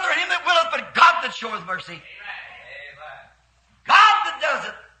that runneth or him that willeth, but God that showeth mercy. Amen. God that does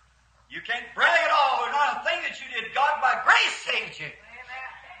it. You can't brag at all. There's not a thing that you did. God by grace saved you.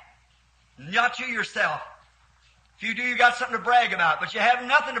 Amen. Not you yourself. If you do, you got something to brag about, but you have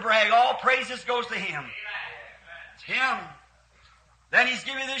nothing to brag. All praises goes to Him. It's Him. Then He's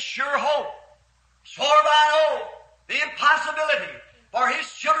given you this sure hope. Swore by an oath, the impossibility for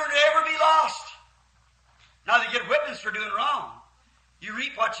His children to ever be lost. Now they get whippings for doing wrong. You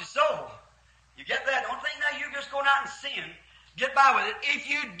reap what you sow. You get that? Don't think now you're just going out and sin. Get by with it. If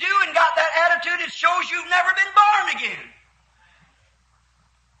you do and got that attitude, it shows you've never been born again.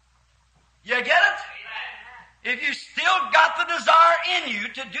 You get it? If you still got the desire in you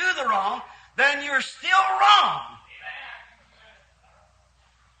to do the wrong, then you're still wrong.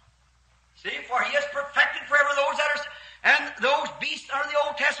 See, for He has perfected forever those that are, and those beasts under the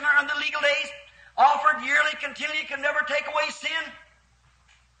Old Testament under the legal days, offered yearly, continually, can never take away sin.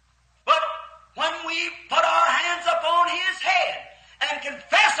 But when we put our hands upon His head and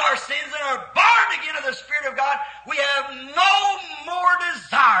confess our sins and are born again of the Spirit of God, we have no more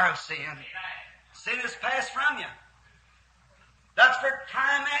desire of sin. Sin is passed from you. That's for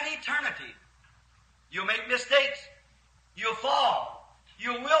time and eternity. You'll make mistakes. You'll fall.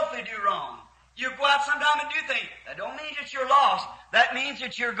 You'll willfully do wrong. You'll go out sometime and do things. That don't mean that you're lost. That means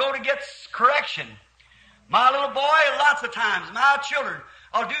that you're going to get correction. My little boy, lots of times, my children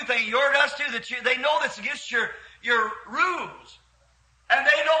will do things, yours does too, that they know that's against your rules. And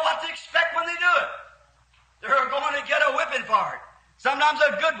they know what to expect when they do it. They're going to get a whipping for it. Sometimes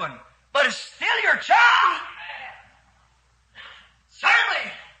a good one. But it's still your child. Certainly.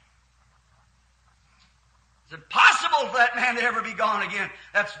 It's impossible for that man to ever be gone again.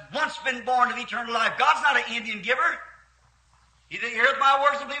 That's once been born of eternal life. God's not an Indian giver. He that heareth my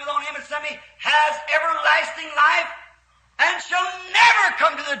words and believeth on Him that sent me has everlasting life and shall never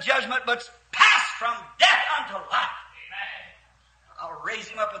come to the judgment, but pass from death unto life. I'll raise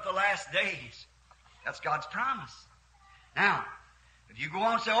him up at the last days. That's God's promise. Now, if you go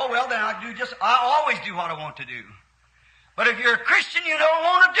on and say, oh, well, then I always do what I want to do. But if you're a Christian, you don't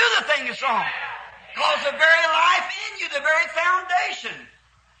want to do the thing that's wrong. Because the very life in you, the very foundation.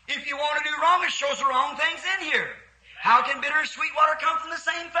 If you want to do wrong, it shows the wrong things in here. How can bitter and sweet water come from the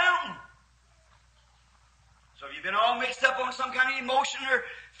same fountain? So if you've been all mixed up on some kind of emotion or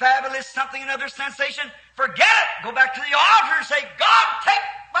fabulous something, another sensation, forget it. Go back to the altar and say, God, take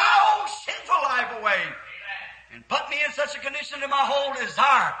my old sinful life away. And put me in such a condition that my whole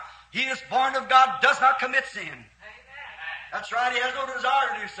desire. He is born of God, does not commit sin. That's right, he has no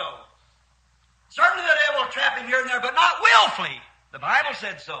desire to do so. Certainly the devil will trap him here and there, but not willfully. The Bible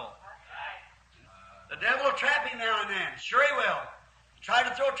said so. The devil will trap him now and then. Sure he will. He tried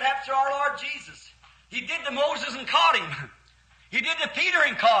to throw traps to our Lord Jesus. He did to Moses and caught him. He did to Peter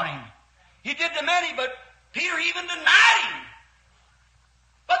and caught him. He did to many, but Peter even denied him.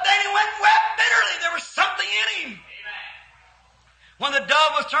 But then he went and wept bitterly. There was something in him. When the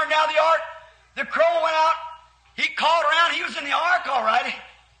dove was turned out of the ark, the crow went out. He called around. He was in the ark, all right.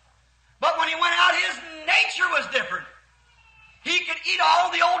 But when he went out, his nature was different. He could eat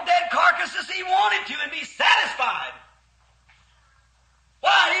all the old dead carcasses he wanted to and be satisfied.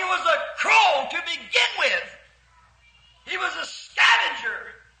 Why? He was a crow to begin with. He was a scavenger.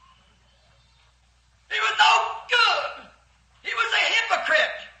 He was no good. He was a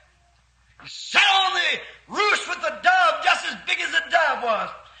hypocrite. He sat on the roost with the dove just as big as the dove was.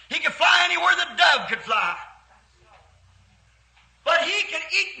 He could fly anywhere the dove could fly. But he could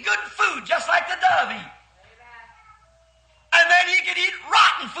eat good food just like the dove eat. and he could eat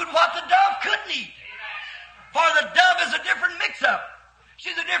rotten food, what the dove couldn't eat. For the dove is a different mix-up.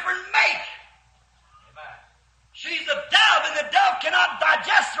 She's a different make. She's a dove, and the dove cannot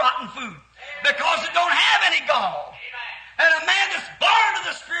digest rotten food because it don't have any gall. And a man that's born of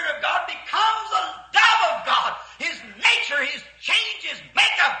the Spirit of God becomes a dove of God. His nature, his change, his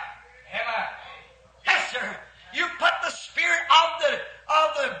makeup. Yes, sir. You put the spirit of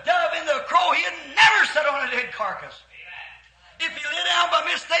the dove in the crow, he'd never sit on a dead carcass. If he lay down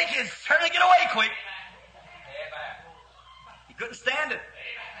by mistake, he'd certainly get away quick. He couldn't stand it.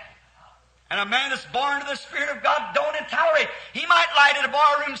 And a man that's born to the Spirit of God don't tolerate. He might light at a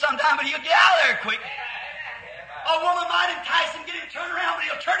bar room sometime, but he'll get out of there quick. A woman might entice him, get him turned around, but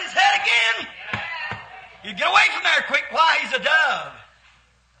he'll turn his head again. You get away from there quick. Why? He's a dove.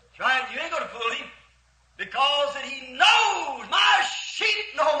 That's right. You ain't going to fool him. Because that he knows my sheep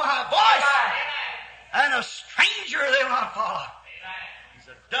know my voice. And a stranger they will not follow. He's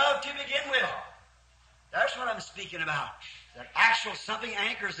a dove to begin with. That's what I'm speaking about. That actual something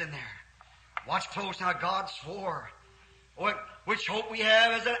anchors in there. Watch close now. God swore. Which hope we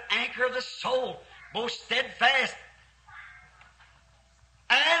have as an anchor of the soul, both steadfast,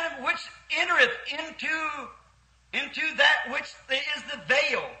 and which entereth into that which is the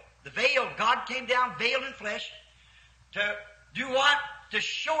veil. The veil. God came down veiled in flesh to do what? To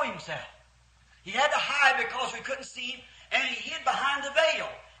show himself. He had to hide because we couldn't see him, and he hid behind the veil.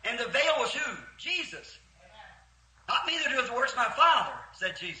 And the veil was who? Jesus. Not me that doeth the works, my Father,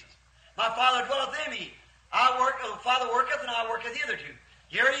 said Jesus. My Father dwelleth in me. The Father worketh, and I worketh hitherto.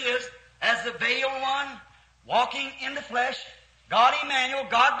 Here he is, as the veiled one, walking in the flesh. God Emmanuel,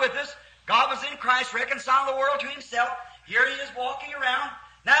 God with us. God was in Christ, reconciling the world to himself. Here he is walking around.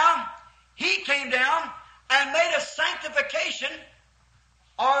 Now, he came down and made a sanctification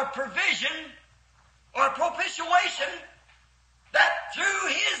or provision or propitiation that through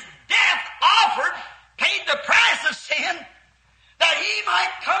his death offered, paid the price of sin, that he might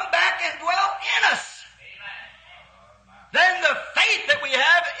come back and dwell in us. Then the faith that we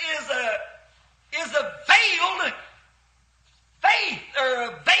have is a veiled faith, or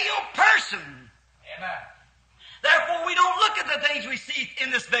a veiled person. Amen. Therefore, we don't look at the things we see in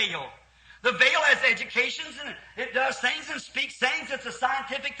this veil. The veil has educations, and it does things and speaks things. It's a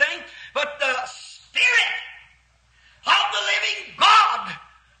scientific thing. But the Spirit of the living God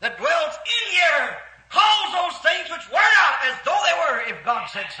that dwells in here calls those things which were not as though they were, if God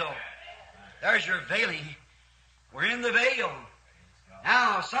said so. There's your veiling. We're in the veil.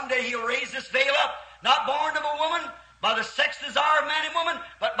 Now, someday he'll raise this veil up, not born of a woman, by the sex desire of man and woman,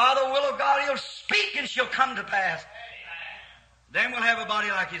 but by the will of God he'll speak and she'll come to pass. Then we'll have a body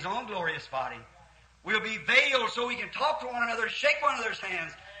like his own glorious body. We'll be veiled so we can talk to one another, shake one another's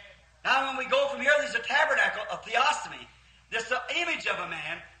hands. Now when we go from here, there's a tabernacle, a theostomy. This is the image of a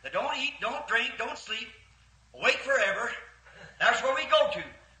man that don't eat, don't drink, don't sleep, wait forever. That's where we go to.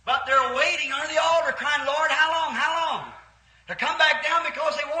 But they're waiting under the altar crying, Lord, how long, how long? To come back down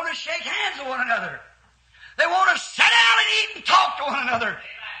because they want to shake hands with one another. They want to sit down and eat and talk to one another.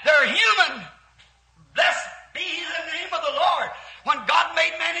 They're human. Blessed be the name of the Lord. When God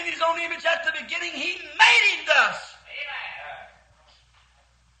made man in his own image at the beginning, he made him thus.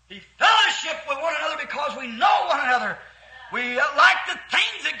 He fellowship with one another because we know one another. We like the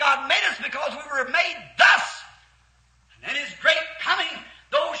things that God made us because we were made thus. And in his great coming,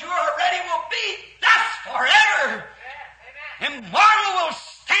 those who are ready will be thus forever. Immortal will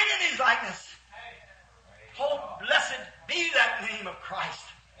stand in his likeness. Oh, blessed be that name of Christ.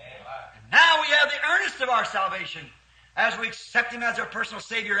 And now we have the earnest of our salvation as we accept him as our personal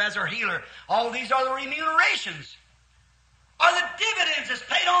Savior, as our healer. All these are the remunerations, are the dividends that's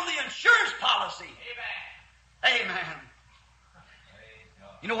paid on the insurance policy. Amen. Amen.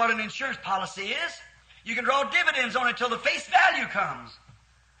 You know what an insurance policy is? You can draw dividends on it till the face value comes.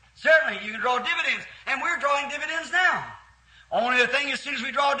 Certainly, you can draw dividends, and we're drawing dividends now. Only the thing, as soon as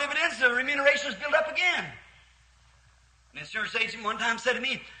we draw dividends, the remuneration is built up again. An insurance agent one time said to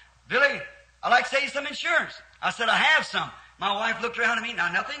me, Billy, I'd like to sell you some insurance. I said, I have some. My wife looked around at me.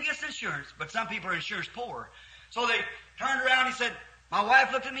 Now, nothing against insurance, but some people are insurance poor. So they turned around and he said, my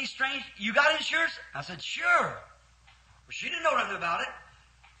wife looked at me strange. You got insurance? I said, sure. Well, she didn't know nothing about it.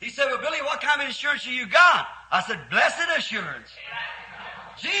 He said, well, Billy, what kind of insurance have you got? I said, blessed assurance.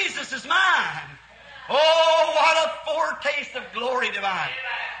 Jesus is mine. Oh, what a foretaste of glory divine.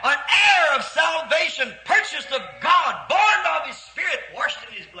 An heir of salvation, purchased of God, born of his Spirit, washed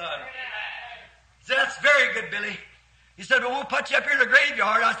in his blood. He said, that's very good, Billy. He said, well, we'll put you up here in the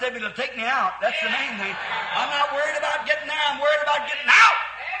graveyard. I said, it'll take me out. That's the main thing. I'm not worried about getting there. I'm worried about getting out.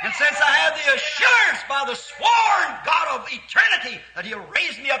 And since I have the assurance by the sworn God of eternity that He'll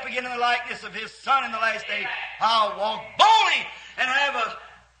raise me up again in the likeness of His Son in the last day, I'll walk boldly and have a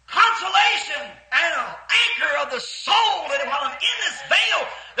consolation and an anchor of the soul that while I'm in this veil,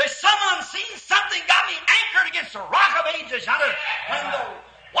 there's some unseen something got me anchored against the rock of ages yonder. When the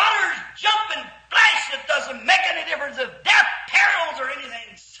waters jump and flash, it doesn't make any difference if death, perils, or anything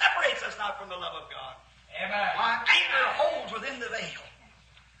separates us not from the love of God. Amen. My anchor holds within the veil.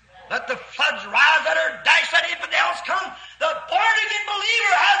 Let the floods rise, let her dash, let infidels come. The born-again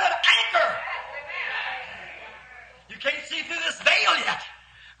believer has an anchor. You can't see through this veil yet,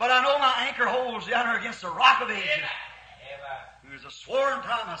 but I know my anchor holds yonder against the rock of ages. There's a sworn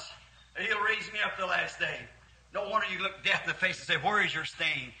promise that He'll raise me up the last day. No wonder you look death in the face and say, where is your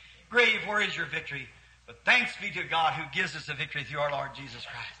sting? Grave, where is your victory? But thanks be to God who gives us the victory through our Lord Jesus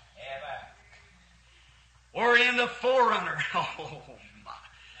Christ. We're in the forerunner. Oh, my.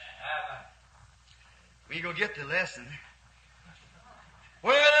 We go get the lesson.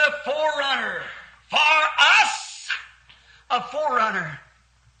 We're the forerunner. For us, a forerunner.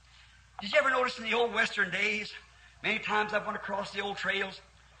 Did you ever notice in the old Western days, many times I've went across the old trails,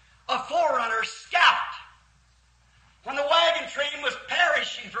 a forerunner scout. When the wagon train was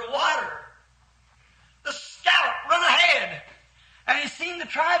perishing for water, the scout run ahead, and he seen the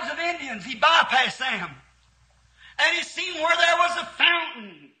tribes of Indians. He bypassed them. And he seen where there was a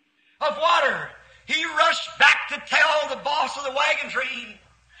fountain of water. He rushed back to tell the boss of the wagon train,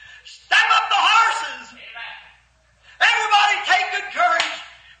 step up the horses. Everybody take good courage,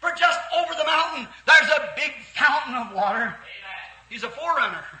 for just over the mountain there's a big fountain of water. He's a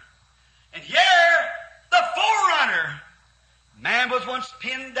forerunner. And here, the forerunner. Man was once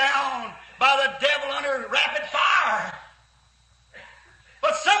pinned down by the devil under rapid fire.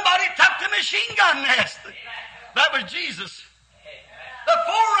 But somebody took the machine gun nest. That was Jesus. The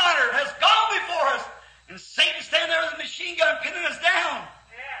forerunner has gone before us, and Satan standing there with a machine gun pinning us down.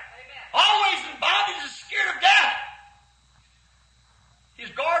 Always in bondage and scared of death.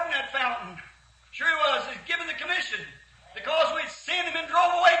 He's guarding that fountain. Sure he was. He's given the commission because we'd sinned him and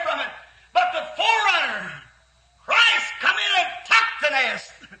drove away from it. But the forerunner, Christ, come in and tuck the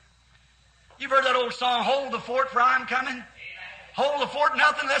nest. You've heard that old song, hold the fort for I'm coming. Hold the fort,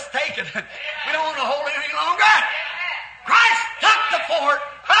 nothing, let's take it. We don't want to hold it any longer. Christ took the fort.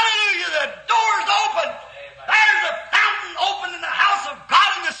 Hallelujah, the door's open. There's a fountain open in the house of God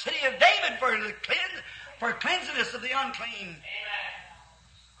in the city of David for cleansiness of the unclean.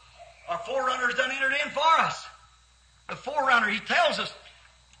 Our forerunners done entered in for us. The forerunner, he tells us,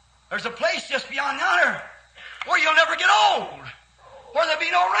 there's a place just beyond yonder where you'll never get old, where there'll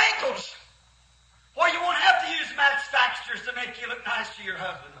be no wrinkles, where you won't have to use match fixtures to make you look nice to your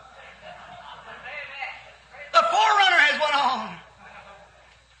husband. The forerunner has went on.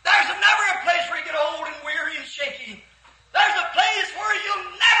 There's never a place where you get old and weary and shaky. There's a place where you'll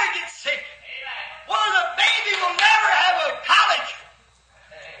never get sick, where the baby will never have a colic,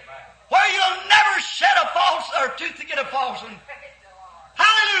 where you'll never shed a false or tooth to get a false one.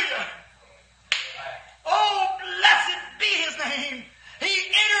 Hallelujah. Oh, blessed be His name. He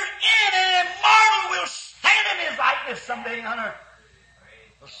entered in, and immortal will stand in His likeness someday on earth.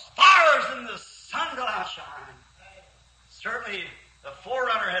 The stars and the sun shall outshine. Certainly, the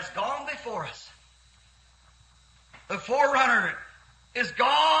forerunner has gone before us. The forerunner is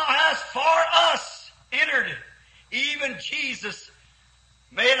gone as far us, entered. Even Jesus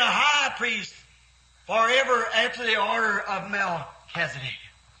made a high priest forever after the order of Melchizedek.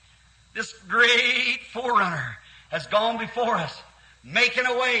 This great forerunner has gone before us, making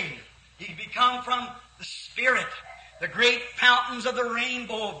a way. He's become from the Spirit, the great fountains of the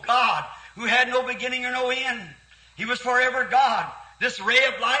rainbow of God, who had no beginning or no end. He was forever God. This ray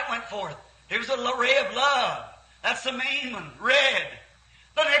of light went forth. It was a ray of love. That's the main one, red.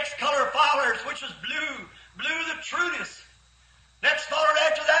 The next color followers, which was blue. Blue, the trueness. Next followed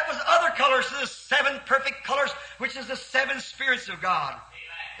after that was other colors, so the 7 perfect colors, which is the 7 spirits of God.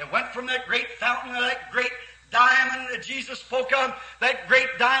 That went from that great fountain, that great diamond that Jesus spoke of, that great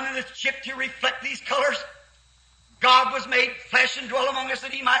diamond that's chipped to reflect these colors. God was made flesh and dwell among us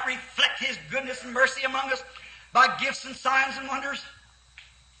that He might reflect His goodness and mercy among us by gifts and signs and wonders.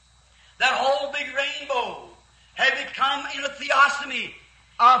 That whole big rainbow had become in a theophany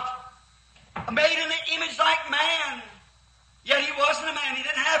of made in the image like man. Yet He wasn't a man. He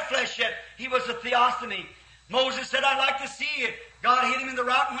didn't have flesh yet. He was a theophany. Moses said, I'd like to see it. God hit him in the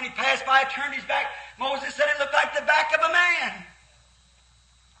rock, and when he passed by, he turned his back. Moses said it looked like the back of a man.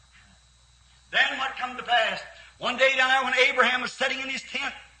 Then what come to pass? One day down there when Abraham was sitting in his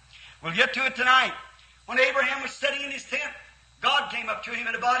tent, we'll get to it tonight. When Abraham was sitting in his tent, God came up to him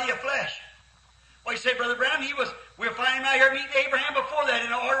in a body of flesh. Well, he said, Brother Branham, we're finding him out here meeting Abraham before that in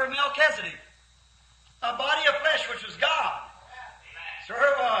the order of Melchizedek. A body of flesh, which was God. Sure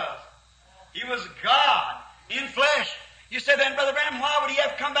it was. He was God in flesh. You said then, Brother Branham, why would he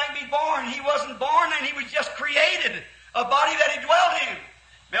have come back and be born? He wasn't born and he was just created. A body that he dwelt in.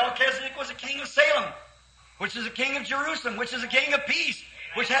 Melchizedek was a king of Salem, which is a king of Jerusalem, which is a king of peace,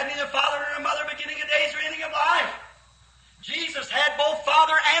 which had neither father nor mother, beginning of days or ending of life. Jesus had both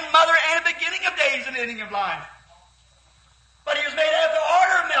father and mother and a beginning of days and ending of life. But he was made after the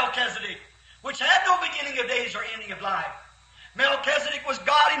order of Melchizedek, which had no beginning of days or ending of life. Melchizedek was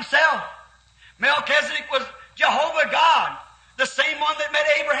God himself. Melchizedek was Jehovah God, the same one that met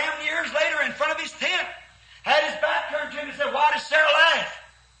Abraham years later in front of his tent, had his back turned to him and said, why does Sarah laugh?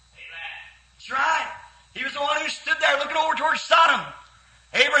 That's right. He was the one who stood there looking over towards Sodom.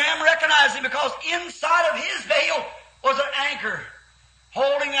 Abraham recognized him because inside of his veil was an anchor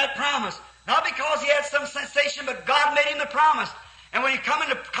holding that promise. Not because he had some sensation, but God made him the promise. And when he come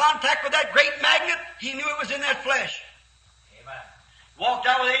into contact with that great magnet, he knew it was in that flesh. Amen. Walked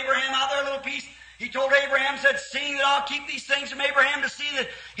out with Abraham out there a little piece. He told Abraham, said, seeing that I'll keep these things from Abraham to see that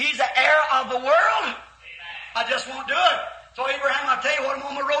he's the heir of the world, I just won't do it. So Abraham, I'll tell you what I'm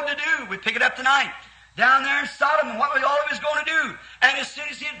on the road to do. We pick it up tonight. Down there in Sodom, and what was all of us going to do? And as soon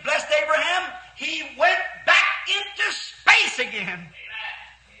as he had blessed Abraham, he went back into space again. Amen.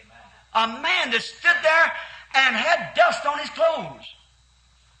 A man that stood there and had dust on his clothes.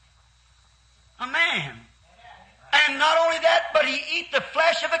 A man. And not only that, but he ate the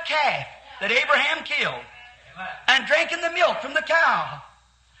flesh of a calf that Abraham killed. Amen. And drinking the milk from the cow.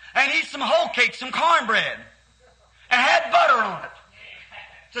 And eat some whole cake, some cornbread. And had butter on it.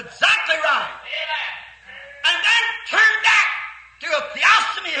 It's exactly right. And then turned back to a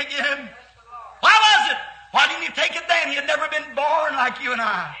theophany again. Why was it? Why didn't he take it then? He had never been born like you and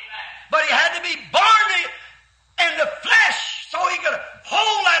I. But he had to be born in the flesh so he could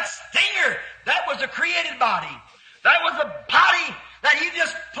hold that stinger. That was a created body. That was a body that he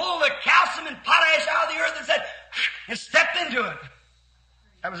just pulled the calcium and potash out of the earth and said, and stepped into it.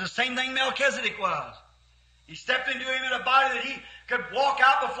 That was the same thing Melchizedek was. He stepped into him in a body that he could walk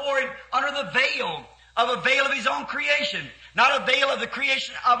out before him under the veil of his own creation. Not a veil of the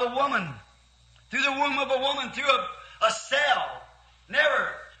creation of a woman. Through the womb of a woman, through a cell. Never.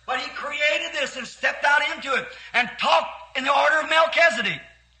 But he created this and stepped out into it and talked in the order of Melchizedek.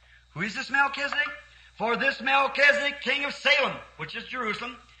 Who is this Melchizedek? For this Melchizedek, king of Salem, which is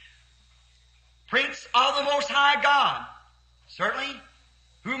Jerusalem, prince of the Most High God, certainly,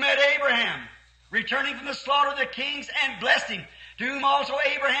 who met Abraham, returning from the slaughter of the kings, and blessed him, to whom also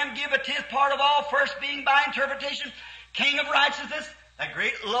Abraham gave a tenth part of all, first being by interpretation, king of righteousness, that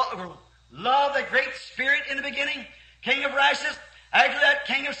great love, that great spirit in the beginning, king of righteousness, after that,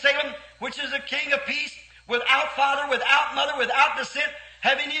 king of Salem, which is a king of peace, without father, without mother, without descent,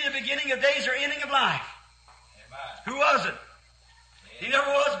 having neither beginning of days or ending of life. Amen. Who was it? He never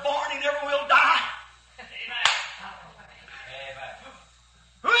was born, he never will die. Amen.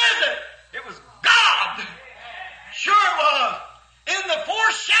 Who is it? It was God. Sure it was. In the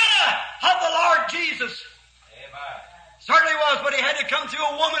foreshadow of the Lord Jesus. Amen. Certainly was, but he had to come through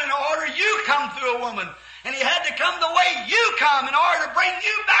a woman in order you come through a woman. And he had to come the way you come in order to bring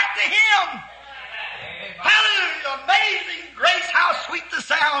you back to him. Amen. Hallelujah. Amazing grace, how sweet the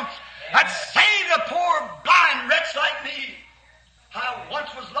sound that saved a poor blind wretch like me. I once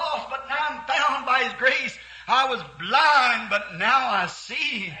was lost, but now I'm found by his grace. I was blind, but now I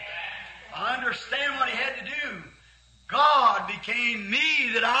see. I understand what he had to do. God became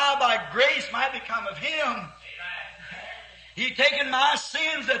me that I by grace might become of him. He taken my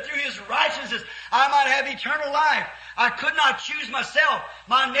sins that through his righteousness I might have eternal life. I could not choose myself.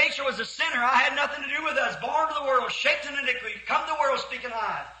 My nature was a sinner. I had nothing to do with it. I was born to the world, shaped in iniquity, come to the world speaking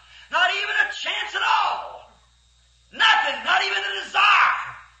lies. Not even a chance at all. Nothing, not even a desire.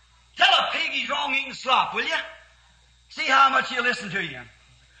 Tell a pig he's wrong eating slop, will you? See how much he'll listen to you.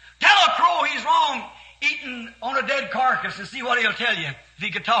 Tell a crow he's wrong eating on a dead carcass and see what he'll tell you if he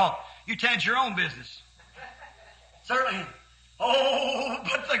could talk. You tend your own business. Certainly. Oh,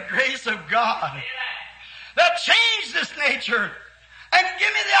 but the grace of God that changed this nature and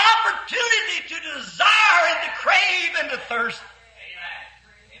give me the opportunity to desire and to crave and to thirst.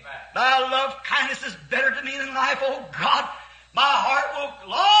 Amen. Thy love kindness is better to me than life, oh God. My heart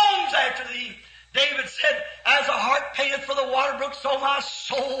longs after thee. David said, as a heart panteth for the water brook, so my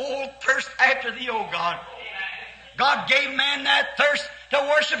soul thirsts after thee, O God. God gave man that thirst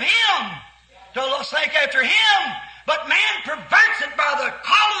to worship him, to seek after him. But man perverts it by the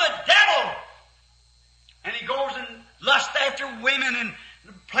call of the devil. And he goes and lust after women and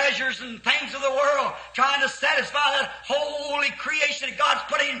pleasures and things of the world, trying to satisfy that holy creation that God's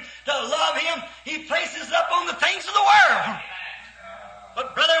put in to love Him, he places it up on the things of the world.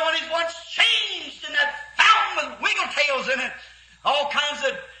 But brother, when he's once changed in that fountain with wiggle tails in it, all kinds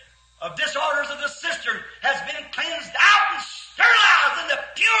of disorders of the cistern has been cleansed out and sterilized, and the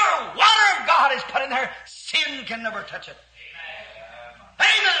pure water of God is put in there. Sin can never touch it.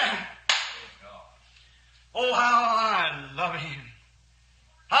 Amen. Oh, how I love Him.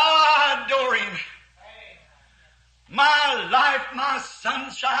 How I adore Him. My life, my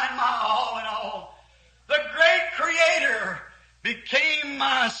sunshine, my all in all. The great Creator became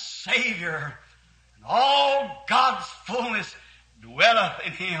my Savior. And all God's fullness dwelleth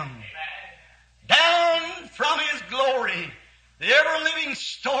in Him. Down from His glory, the ever-living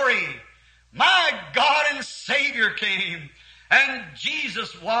story, my God and Savior came, and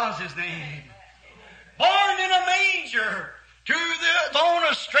Jesus was His name. Born in a manger, to the lone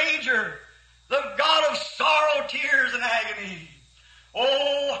a stranger, the God of sorrow, tears, and agony.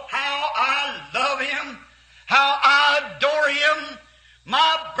 Oh, how I love Him, how I adore Him,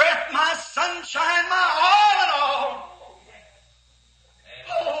 my breath, my sunshine, my all in all.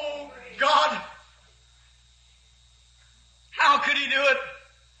 Oh, God, how could He do it?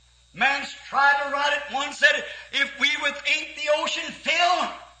 Man's tried to write it once, said, if we with ink the ocean fill,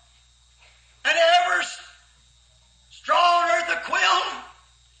 and every straw on earth a quill,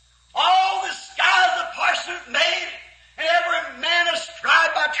 all the skies a parchment made, and every man a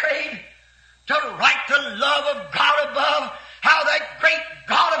scribe by trade, to write the love of God above, how that great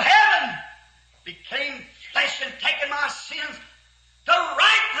God of heaven became flesh and taken my sins, to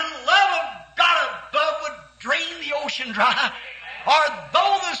write the love of God above would drain the ocean dry, or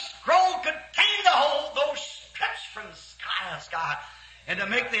though the scroll contained the whole, though stretched from sky to sky, and to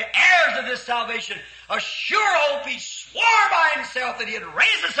make the heirs of this salvation a sure hope, He swore by Himself that He'd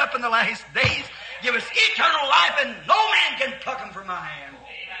raise us up in the last days, give us eternal life, and no man can pluck them from my hand.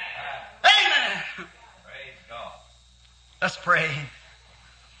 Amen. Praise God. Let's pray.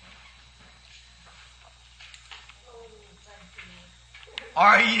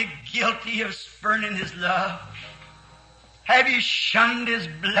 Are you guilty of spurning His love? Have you shunned His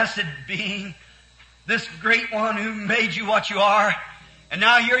blessed being, this great one who made you what you are? And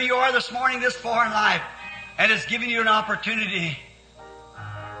now here you are this morning, this far in life, and it's giving you an opportunity.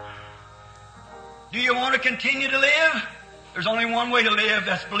 Do you want to continue to live? There's only one way to live,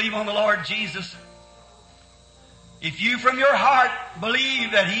 that's believe on the Lord Jesus. If you from your heart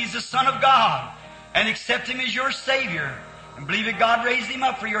believe that He's the Son of God and accept Him as your Savior and believe that God raised Him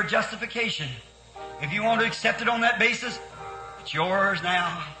up for your justification, if you want to accept it on that basis, it's yours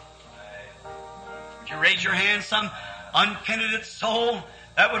now. Would you raise your hand, some unpenitent soul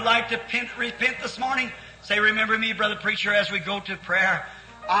that would like to repent this morning? Say, remember me, brother preacher, as we go to prayer.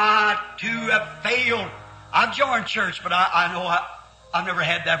 I, too, have failed. I've joined church, but I know I've never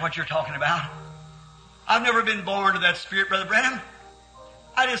had that, what you're talking about. I've never been born to that spirit, Brother Branham.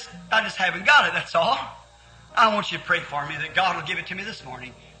 I just haven't got it, that's all. I want you to pray for me that God will give it to me this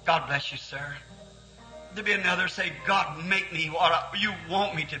morning. God bless you, sir. There'll be another, say, God, make me what you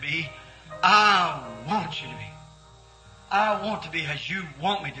want me to be. I want you to be. I want to be as you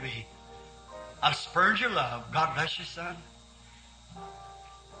want me to be. I've spurned your love. God bless you, son.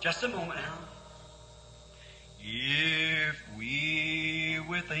 Just a moment now. If we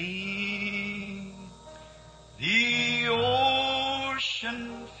within the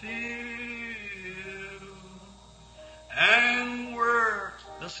ocean fill and work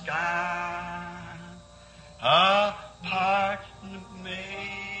the sky a parchment made,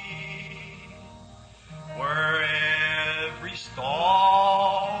 where every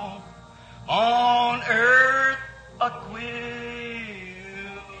star on earth a quill,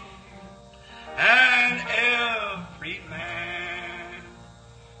 and every man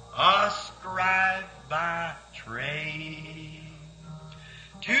a scribe by trade,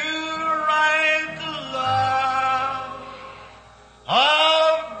 to write the love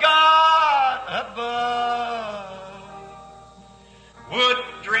of God above, would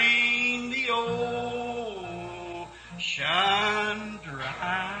drain the ocean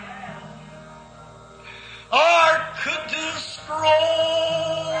dry, or could the scroll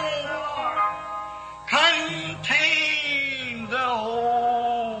contain the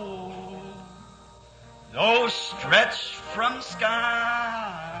whole, though stretched from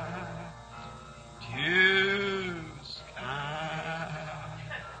sky to sky?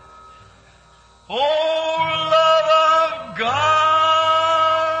 Oh, love of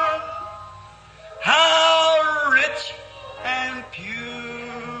God, how rich and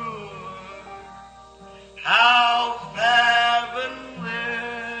pure, how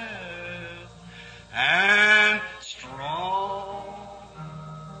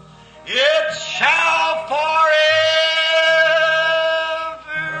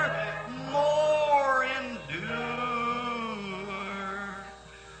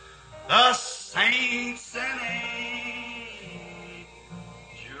the saints and angels.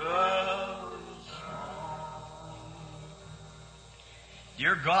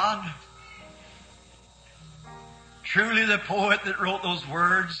 Dear God, truly the poet that wrote those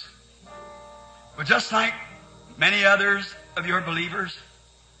words was just like many others of your believers,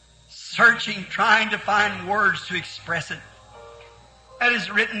 searching, trying to find words to express it. That is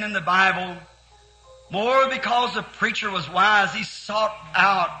written in the Bible. More because the preacher was wise, he sought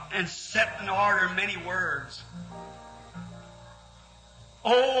out and set in order many words.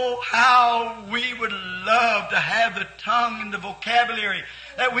 Oh, how we would love to have the tongue and the vocabulary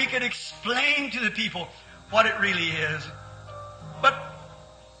that we could explain to the people what it really is. But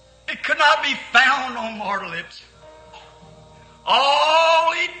it could not be found on mortal lips.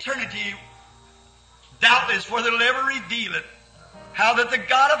 All eternity, doubtless, whether it'll ever reveal it, how that the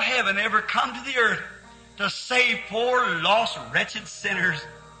God of heaven ever come to the earth to save poor, lost, wretched sinners.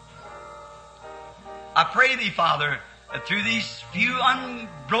 I pray Thee, Father, that through these few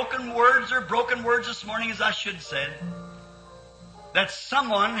unbroken words, or broken words this morning, as I should have said, that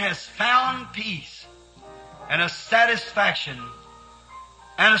someone has found peace and a satisfaction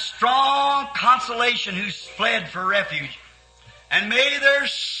and a strong consolation who's fled for refuge. And may their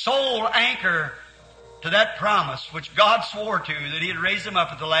soul anchor to that promise which God swore to, that He'd raise them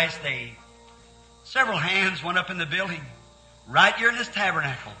up at the last day. Several hands went up in the building, right here in this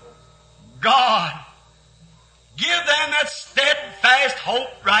tabernacle. God, give them that steadfast hope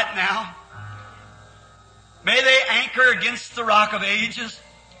right now. May they anchor against the rock of ages.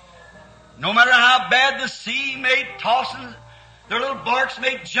 No matter how bad the sea may toss and their little barks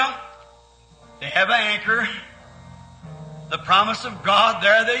may jump, they have an anchor. The promise of God,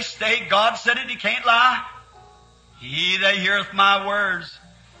 there they stay. God said it, He can't lie. He that heareth my words,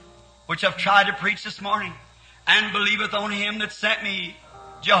 which I've tried to preach this morning, and believeth on Him that sent me,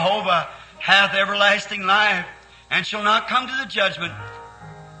 Jehovah, hath everlasting life, and shall not come to the judgment,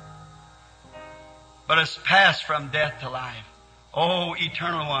 but is passed from death to life. Oh,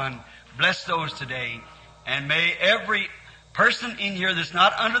 Eternal One, bless those today, and may every person in here that's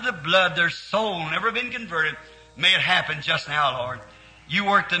not under the blood, their soul never been converted, may it happen just now, Lord. You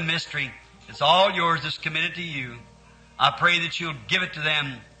work the mystery. It's all yours. It's committed to You. I pray that You'll give it to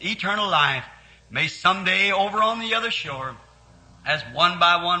them, eternal life. May someday over on the other shore, as one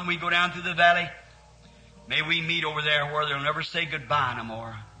by one we go down through the valley, may we meet over there where they'll never say goodbye no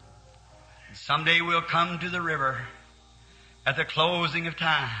more. And someday we'll come to the river at the closing of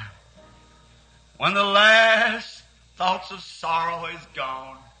time, when the last thoughts of sorrow is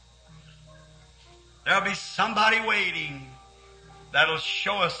gone. There'll be somebody waiting that'll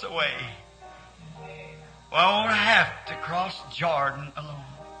show us the way. Well, I won't have to cross Jordan alone.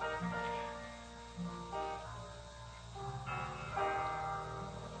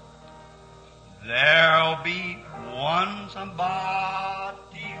 There'll be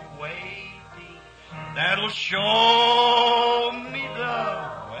somebody waiting that'll show me the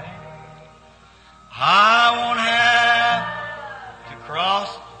way. I won't have to cross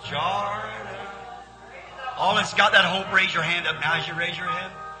Jordan. All that's got that hope, raise your hand up now as you raise your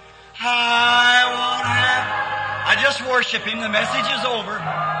hand. I just worship Him. The message is over.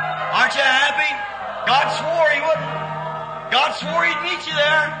 Aren't you happy? God swore He wouldn't. God swore He'd meet you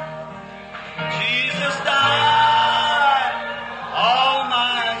there. Jesus died all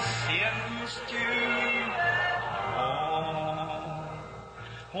my sins to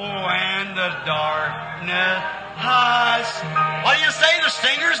when the darkness hides. What do you say? The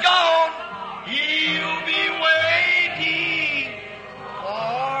singer's gone. He'll be waiting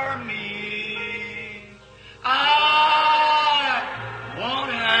for me. I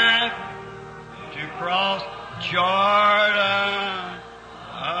won't have to cross Jordan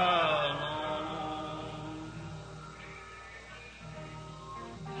alone.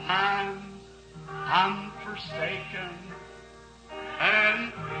 I'm forsaken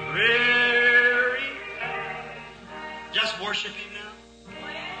and weary. Just worship Him now.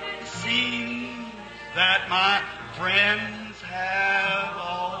 It seems that my friends have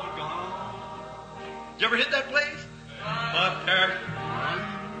all gone. Did you ever hit that place? But there's one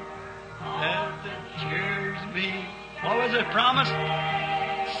that cheers me. What was it promised?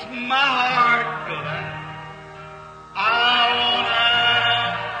 It's my heart glad. I won't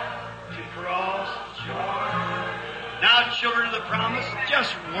have to cross Jordan. Now, children of the promise,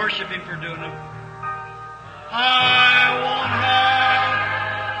 just worship Him for doing it. I won't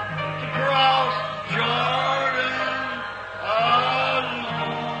have to cross Jordan alone.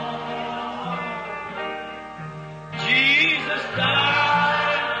 Jesus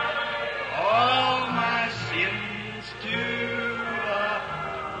died all my sins to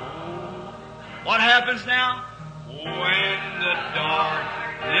atone. What happens now? When the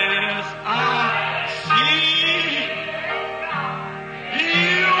darkness I see,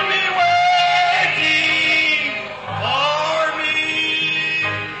 He'll be waiting for me.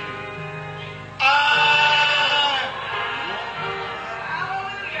 I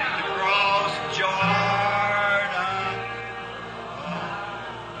cross Jordan.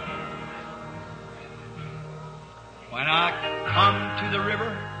 When I come to the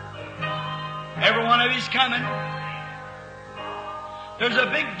river, every one of you's coming. There's a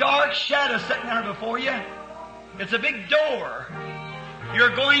big dark shadow sitting there before you. It's a big door.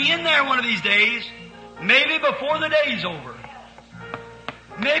 You're going in there one of these days, maybe before the day's over.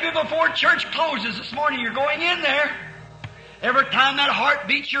 Maybe before church closes this morning, you're going in there. Every time that heart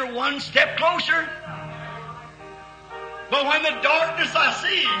beats, you're one step closer. But when the darkness I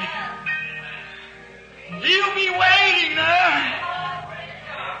see, He'll be waiting there.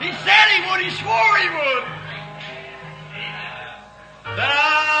 He said He would. He swore He would. That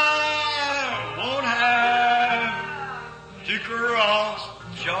I won't have to cross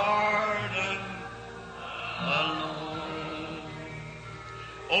Jordan alone.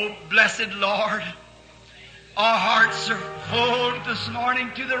 Oh, blessed Lord, our hearts are full this morning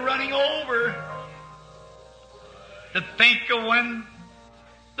to the running over. To think of when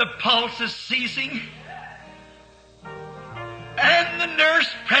the pulse is ceasing and the nurse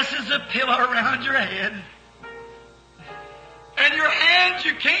presses a pillow around your head. And your hands,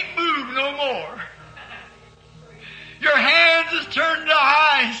 you can't move no more. Your hands is turned to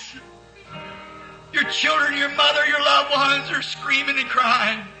ice. Your children, your mother, your loved ones are screaming and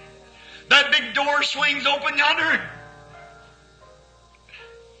crying. That big door swings open yonder.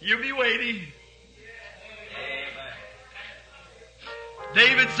 You'll be waiting.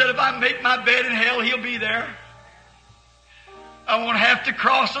 David said, if I make my bed in hell, He'll be there. I won't have to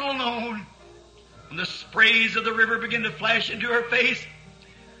cross it alone. When the sprays of the river begin to flash into her face,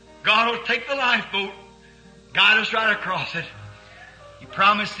 God will take the lifeboat, guide us right across it. He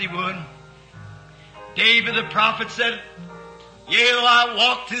promised He would. David the prophet said, yea, though I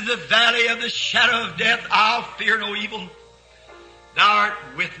walk through the valley of the shadow of death, I'll fear no evil. Thou art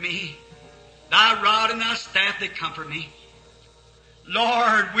with me. Thy rod and thy staff, they comfort me.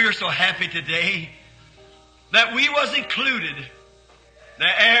 Lord, we're so happy today that we was included,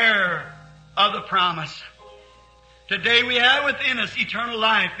 the heir of the promise. Today we have within us eternal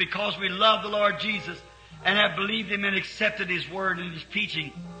life because we love the Lord Jesus and have believed Him and accepted His word and His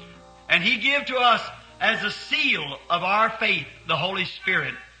teaching. And He gave to us as a seal of our faith the Holy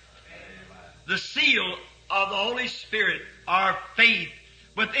Spirit. The seal of the Holy Spirit, our faith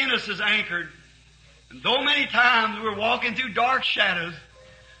within us is anchored. And though many times we're walking through dark shadows,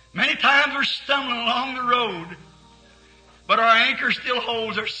 many times we're stumbling along the road, but our anchor still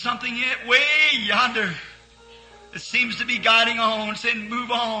holds. There's something in it way yonder that seems to be guiding on, saying,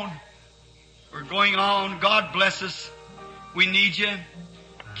 move on. We're going on. God bless us. We need You.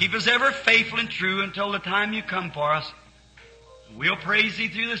 Keep us ever faithful and true until the time You come for us. We'll praise Thee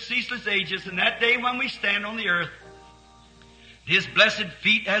through the ceaseless ages, and that day when we stand on the earth, His blessed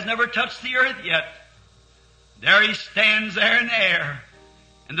feet has never touched the earth yet. There He stands there in the air,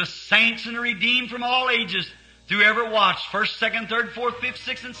 and the saints and the redeemed from all ages through every watch, 1st, 2nd, 3rd, 4th, 5th,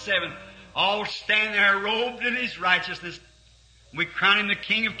 6th, and 7th, all stand there robed in His righteousness. We crown Him the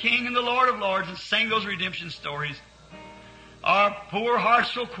King of Kings and the Lord of Lords and sing those redemption stories. Our poor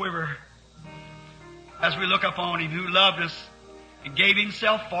hearts will quiver as we look upon Him who loved us and gave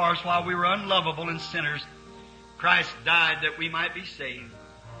Himself for us while we were unlovable and sinners. Christ died that we might be saved.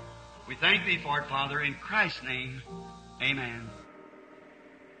 We thank Thee for it, Father, in Christ's name. Amen.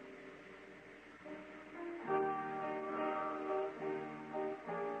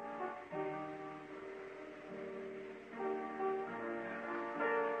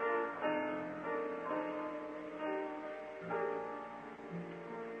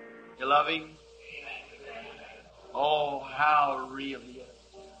 You love Him? Oh, how real He is.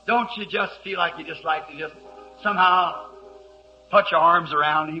 Don't you just feel like you just like to just somehow put your arms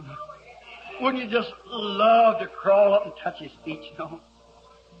around Him? Wouldn't you just love to crawl up and touch His feet, you know?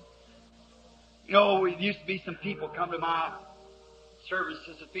 You know, there used to be some people come to my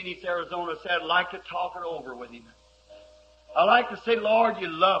services in Phoenix, Arizona, said, I'd like to talk it over with Him. I like to say, Lord, You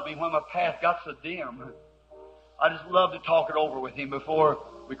love me when my path got so dim. I just love to talk it over with Him before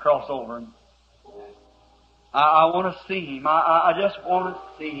we cross over. I want to see Him. I just want to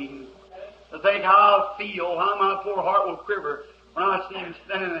see Him. To think how I'll feel, how my poor heart will quiver when I see Him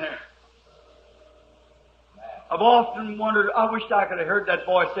standing there. I've often wondered, I wish I could have heard that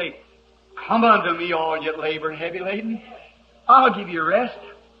voice say, come unto me, all ye labor and heavy laden. I'll give you rest.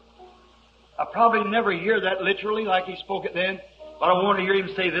 I probably never hear that literally like he spoke it then, but I want to hear him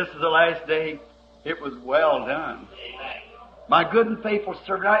say, this is the last day. It was well done. My good and faithful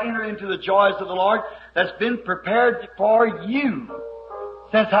servant, I enter into the joys of the Lord that's been prepared for you.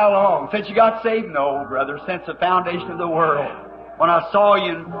 Since how long? Since you got saved? No, brother, since the foundation of the world. When I saw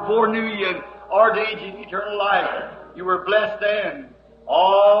you and foreknew you and ordained you in eternal life, you were blessed then.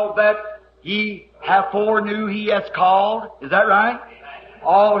 All that He have foreknew, He has called. Is that right?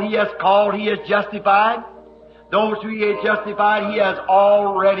 All He has called, He has justified. Those who He has justified, He has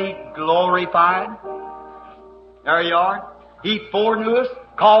already glorified. There you are. He foreknew us,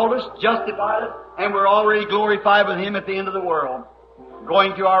 called us, justified us, and we're already glorified with Him at the end of the world,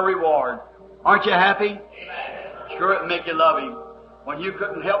 going to our reward. Aren't you happy? Sure, it'll make you love Him. When you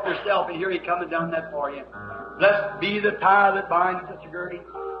couldn't help yourself, and here He come and done that for you. Blessed be the tie that binds us, Sister Gertie.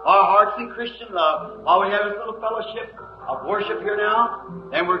 Our hearts in Christian love. All we have is a little fellowship of worship here now,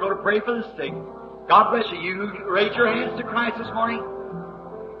 and we're going to pray for the sick. God bless you. You who raise your hands to Christ this morning,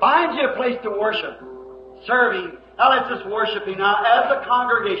 find you a place to worship, serve Him. Now let's just worship Him now as a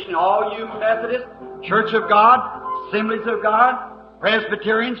congregation. All you Methodists, Church of God, Assemblies of God,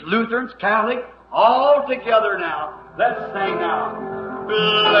 Presbyterians, Lutherans, Catholic, all together now. Let's sing now.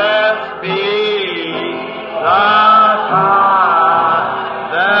 Blessed be the tie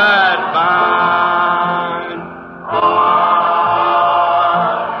that binds our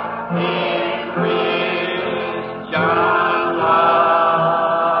in Christian love.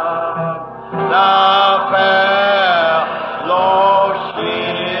 The fellowship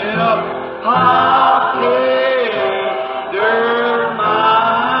of tender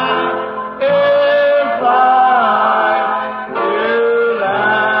mind is like to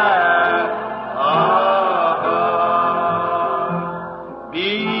that above.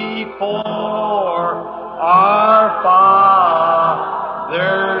 Before our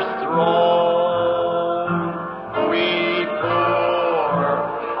Father's throne, we pour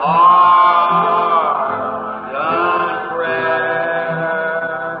our done prayer,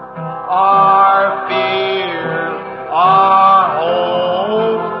 our fears, our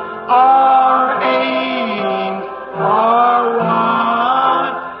hopes, our aims, our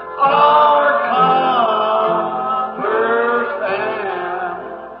wants, our comforts, and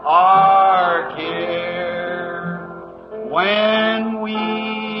our care. When we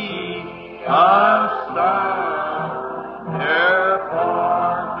assign their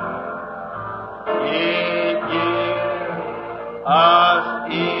part, it gives us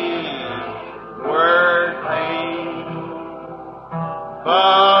inward pain,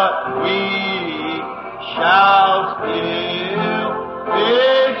 but we shall still be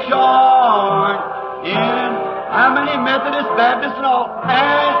joined in how many Methodist, Baptist, and all,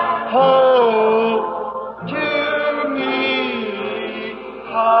 and hope to meet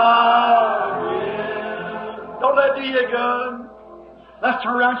again. Don't let do you good. Let's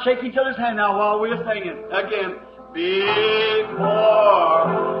turn around and shake each other's hand now while we're singing again. Before,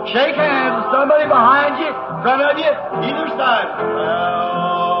 shake hands with somebody behind you, in front of you, either side.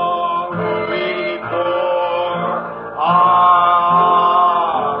 Well, before our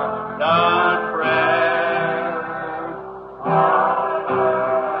done prayer,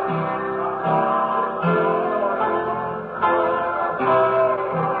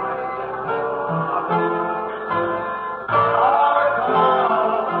 our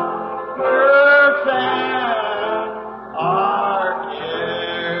comforts and our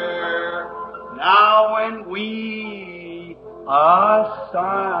care. Now when we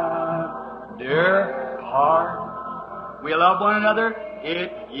assign their heart, we love one another,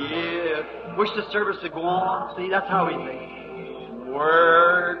 it gives. Wish the service to go on. See, that's how we think.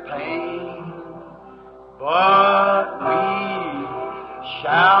 Word pain, but we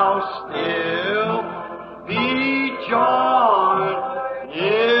shall still be joined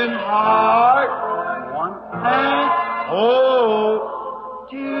in heart, one and hope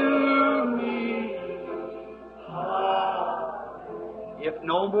to meet. If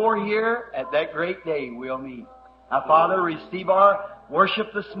no more here, at that great day we'll meet. Now, Father, receive our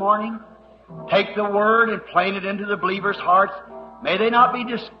worship this morning. Take the Word and plant it into the believers' hearts. May they not be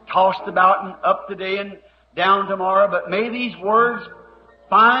just tossed about and up today and down tomorrow, but may these words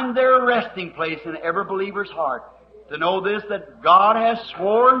find their resting place in every believer's heart. To know this, that God has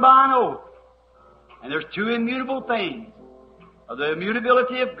sworn by an oath. And there's two immutable things of the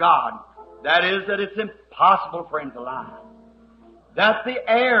immutability of God. That is, that it's impossible for Him to lie. That the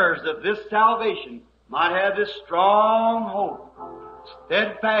heirs of this salvation might have this strong hope,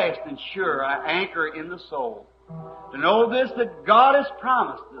 steadfast and sure, an anchor in the soul. To know this, that God has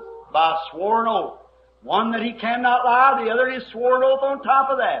promised us by a sworn oath. One that He cannot lie, the other His sworn oath on top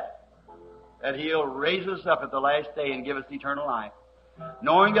of that. that He'll raise us up at the last day and give us eternal life.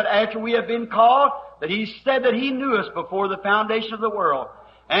 Knowing that after we have been called, that He said that He knew us before the foundation of the world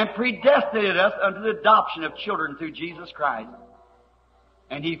and predestinated us unto the adoption of children through Jesus Christ.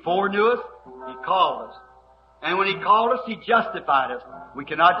 And He foreknew us, He called us. And when He called us, He justified us. We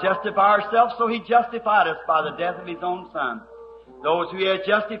cannot justify ourselves, so He justified us by the death of His own Son. Those who He has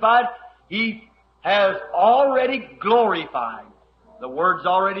justified, He has already glorified. The Word's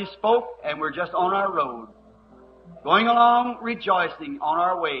already spoke, and we're just on our road, going along rejoicing on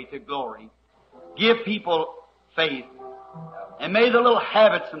our way to glory. Give people faith. And may the little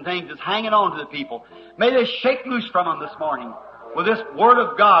habits and things that's hanging on to the people, may they shake loose from them this morning with this Word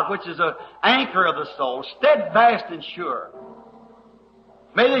of God, which is an anchor of the soul, steadfast and sure.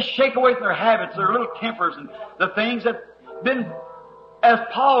 May they shake away from their habits, their little tempers, and the things that been, as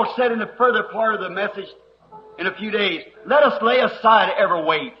Paul said in the further part of the message in a few days, let us lay aside every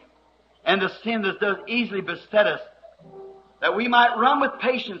weight and the sin that does easily beset us, that we might run with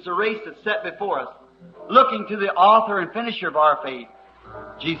patience the race that's set before us, looking to the author and finisher of our faith,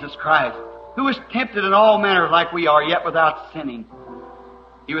 Jesus Christ, who was tempted in all manner like we are, yet without sinning.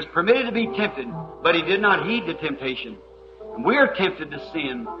 He was permitted to be tempted, but He did not heed the temptation. And we are tempted to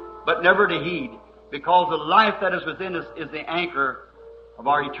sin, but never to heed, because the life that is within us is the anchor of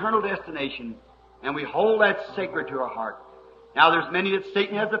our eternal destination, and we hold that sacred to our heart. Now there's many that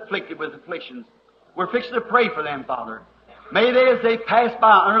Satan has afflicted with afflictions. We're fixing to pray for them, Father. May they, as they pass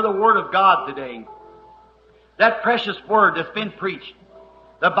by under the Word of God today, that precious Word that's been preached,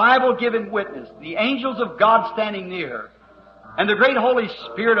 the Bible giving witness, the angels of God standing near, and the great Holy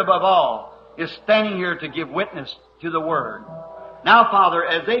Spirit above all is standing here to give witness to the Word. Now, Father,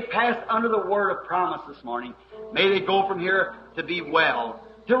 as they pass under the word of promise this morning, may they go from here to be well,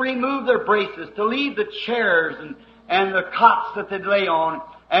 to remove their braces, to leave the chairs and the cots that they lay on,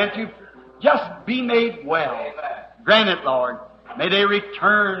 and to just be made well. Grant it, Lord. May they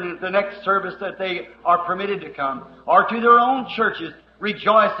return to the next service that they are permitted to come, or to their own churches,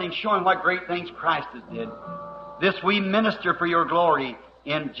 rejoicing, showing what great things Christ has did. This we minister for your glory.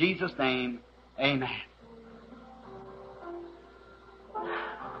 In Jesus' name, amen.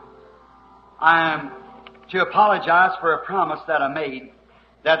 I am to apologize for a promise that I made,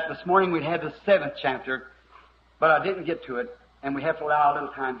 that this morning we'd have the 7th chapter, but I didn't get to it, and we have to allow a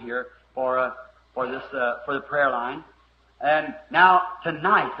little time here for the prayer line. And now,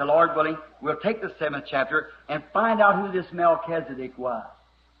 tonight, the Lord willing, we'll take the 7th chapter and find out who this Melchizedek was.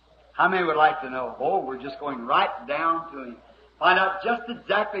 How many would like to know? Oh, we're just going right down to him. Find out just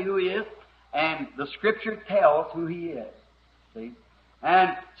exactly who he is, and the Scripture tells who he is. See?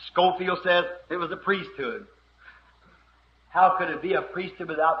 And Schofield says it was a priesthood. How could it be a priesthood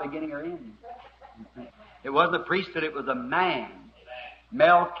without beginning or ending? It wasn't a priesthood, it was a man.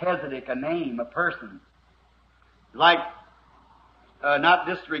 Melchizedek, a name, a person. Like, not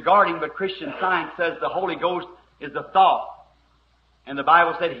disregarding, but Christian Science says the Holy Ghost is a thought. And the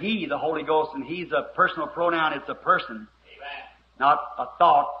Bible said He, the Holy Ghost, and He's a personal pronoun, it's a person. Not a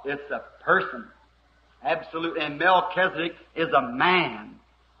thought, it's a person. Absolutely. And Melchizedek is a man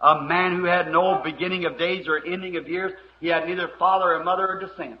who had no beginning of days or ending of years. He had neither father or mother or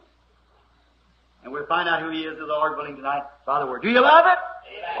descent. And we'll find out who he is, the Lord willing, tonight by the Word. Do you love it?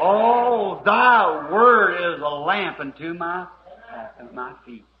 Amen. Oh, Thy Word is a lamp unto my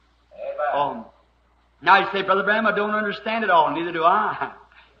feet. Now you say, Brother Branham, I don't understand it all. Neither do I.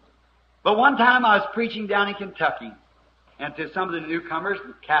 But one time I was preaching down in Kentucky, and to some of the newcomers,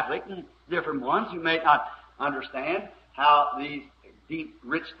 Catholic and different ones who may not understand how these deep,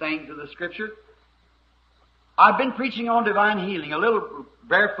 rich things of the Scripture. I've been preaching on divine healing. A little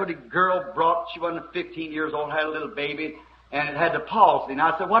barefooted girl she wasn't 15 years old, had a little baby, and it had the palsy. And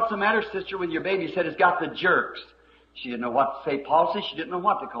I said, what's the matter, sister, with your baby? She said, it's got the jerks. She didn't know what to say palsy. She didn't know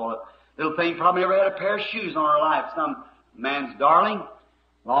what to call it. Little thing probably never had a pair of shoes on her life. Some man's darling,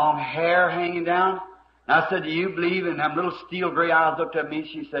 long hair hanging down. And I said, do you believe? And them little steel gray eyes looked at me.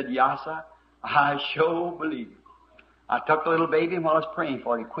 She said, yes, I sure believe. I took the little baby, and while I was praying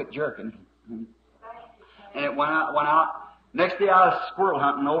for it, he quit jerking. And it went out. Next day I was squirrel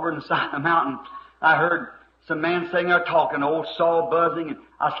hunting over in the side of the mountain. I heard some man sitting there talking, old saw buzzing, and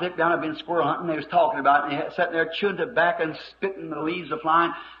I slipped down. I'd been squirrel hunting. They was talking about it, and they sat there chewing tobacco and spitting, the leaves were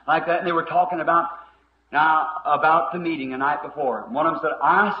flying like that. And they were talking about the meeting the night before. One of them said,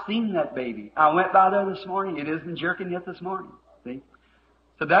 I seen that baby. I went by there this morning. It isn't jerking yet this morning. See?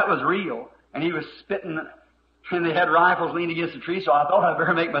 So that was real. And he was spitting, and they had rifles leaned against the tree, so I thought I'd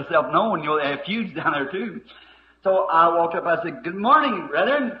better make myself known. You know, they have feuds down there too. So I walked up, I said, good morning,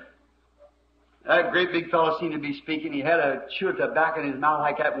 brethren. That great big fellow seemed to be speaking. He had a chew at the back of his mouth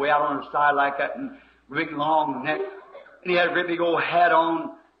like that, way out on the side like that, and big long neck. And he had a great big old hat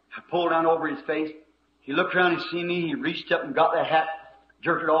on, pulled down over his face. He looked around and see me. He reached up and got that hat,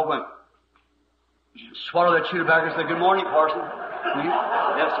 jerked it off, went, swallowed that chew tobacco and said, "Good morning, Parson."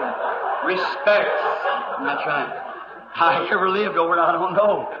 Yes, sir. Respect. That's right. How he ever lived over it, I don't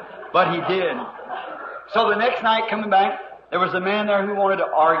know. But he did. So the next night coming back, there was a man there who wanted to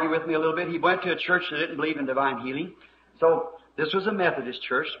argue with me a little bit. He went to a church that didn't believe in divine healing. So this was a Methodist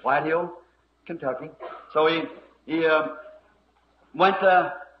church, White Hill, Kentucky. So he went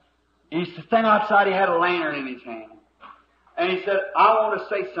he's standing outside. He had a lantern in his hand. And he said, "I want to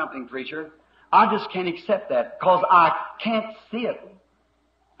say something, preacher. I just can't accept that because I can't see it."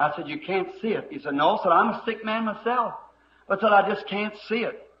 I said, "You can't see it?" He said, "No." I said, "I'm a sick man myself." But said, "I just can't see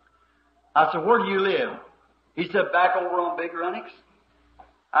it." I said, "Where do you live?" He said, "Back over on Big Runnix."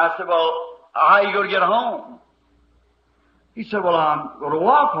 I said, "Well, how are you going to get home?" He said, "Well, I'm going to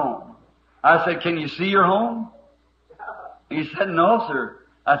walk home." I said, "Can you see your home?" He said, "No, sir."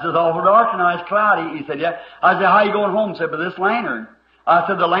 I said, "It's awful dark tonight, it's cloudy." He said, "Yeah." I said, "How are you going home?" He said, "By this lantern." I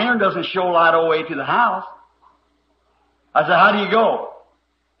said, "The lantern doesn't show light all the way to the house." I said, "How do you go?"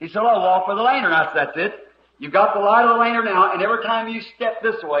 He said, "I'll walk with the lantern." I said, "That's it. You've got the light of the lantern now, and every time you step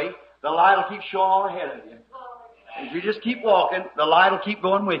this way, the light will keep showing on ahead of you. If you just keep walking, the light will keep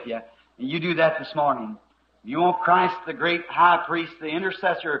going with you." And you do that this morning. You want Christ, the great high priest, the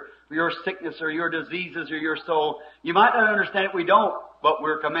intercessor for your sickness or your diseases or your soul. You might not understand it, we don't, but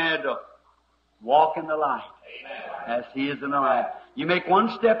we're commanded to walk in the light as He is in the light. You make one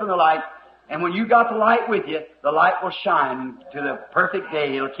step in the light, and when you got the light with you, the light will shine to the perfect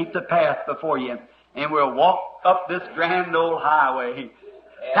day. It'll keep the path before you. And we'll walk up this grand old highway,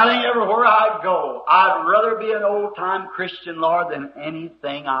 telling everywhere I go, I'd rather be an old-time Christian, Lord, than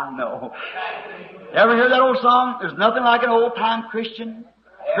anything I know. Ever hear that old song? There's nothing like an old-time Christian.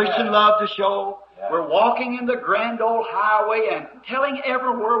 Christian love to show. We're walking in the grand old highway and telling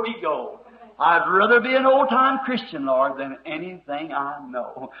everywhere we go, I'd rather be an old-time Christian, Lord, than anything I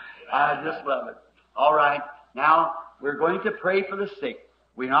know. I just love it. All right. Now, we're going to pray for the sick.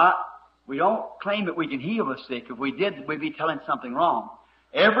 We don't claim that we can heal the sick. If we did, we'd be telling something wrong.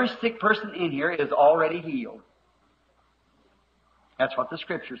 Every sick person in here is already healed. That's what the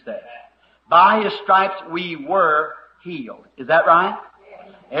Scripture says. By His stripes we were healed. Is that right?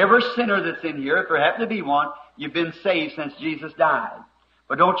 Every sinner that's in here, if there happen to be one, you've been saved since Jesus died.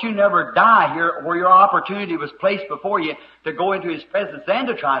 But don't you never die here where your opportunity was placed before you to go into His presence and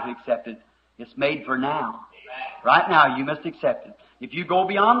to try to accept it. It's made for now. Right now you must accept it. If you go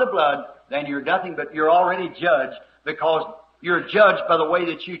beyond the blood, then you're nothing but you're already judged, because you're judged by the way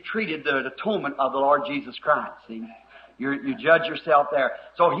that you treated the atonement of the Lord Jesus Christ. See? You judge yourself there.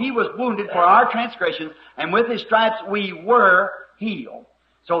 So He was wounded for our transgressions, and with His stripes we were healed.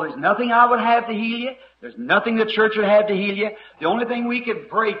 So there's nothing I would have to heal you. There's nothing the church would have to heal you. The only thing we can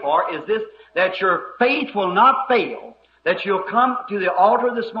pray for is this, that your faith will not fail, that you'll come to the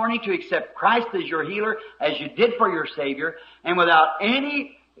altar this morning to accept Christ as your healer, as you did for your Savior, and without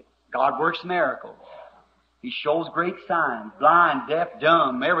any, God works miracles. He shows great signs. Blind, deaf,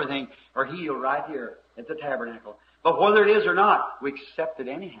 dumb, everything are healed right here at the tabernacle. But whether it is or not, we accept it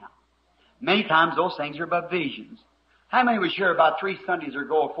anyhow. Many times those things are but visions. How many was here about 3 Sundays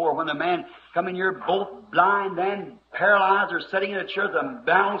ago or 4 when the man come in here both blind and paralyzed or sitting in a chair with a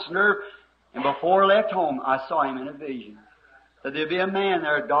balanced nerve, and before I left home I saw him in a vision. That there'd be a man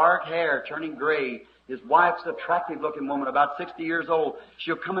there, dark hair, turning gray. His wife's an attractive looking woman, about 60 years old.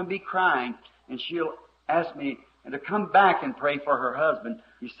 She'll come and be crying, and she'll ask me to come back and pray for her husband.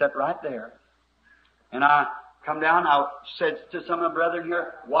 He sat right there. And I come down, I said to some of the brethren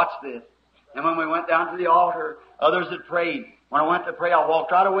here, watch this. And when we went down to the altar, others had prayed. When I went to pray, I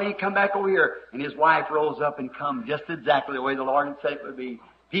walked right away and come back over here. And his wife rose up and come just exactly the way the Lord had said it would be.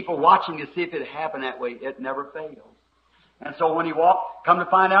 People watching to see if it happened that way. It never fails. And so when he walked, come to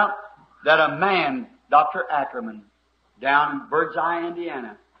find out that a man, Dr. Ackerman, down in Birdseye,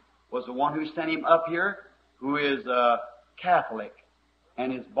 Indiana, was the one who sent him up here, who is a Catholic.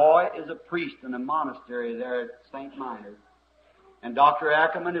 And his boy is a priest in a monastery there at St. Minor. And Dr.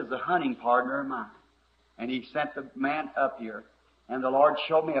 Ackerman is a hunting partner of mine. And he sent the man up here. And the Lord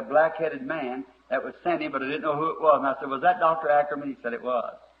showed me a black-headed man that would send him, but I didn't know who it was. And I said, was that Dr. Ackerman? He said it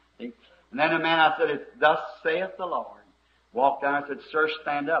was. See? And then the man, I said, it's thus saith the Lord. Walked down and said, sir,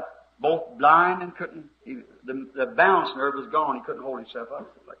 stand up. Both blind and couldn't, the balance nerve was gone. He couldn't hold himself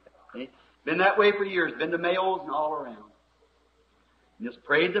up like that. See? Been that way for years. Been to Mayos and all around. And just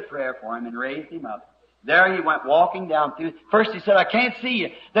prayed the prayer for him and raised him up. There he went walking down through. First he said, I can't see you.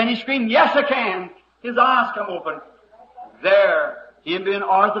 Then he screamed, yes I can. His eyes come open. There, him being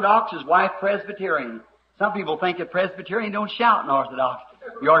Orthodox, his wife Presbyterian. Some people think that Presbyterian don't shout in Orthodox.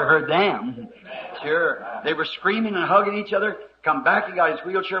 You ought to heard them. Sure. They were screaming and hugging each other. Come back, he got his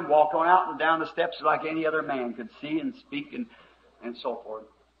wheelchair and walked on out and down the steps like any other man could see and speak and so forth.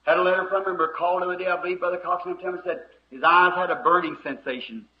 Had a letter from him, or called the other day, I believe Brother Cox and said his eyes had a burning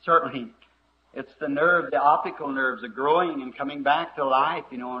sensation. Certainly. It's the nerve, the optical nerves are growing and coming back to life,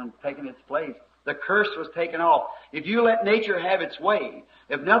 and taking its place. The curse was taken off. If you let nature have its way,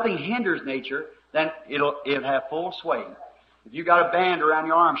 if nothing hinders nature, then it'll have full sway. If you got a band around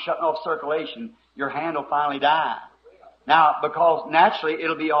your arm shutting off circulation, your hand will finally die. Now, because naturally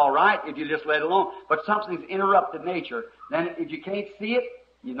it'll be all right if you just let it alone. But something's interrupted nature. Then if you can't see it,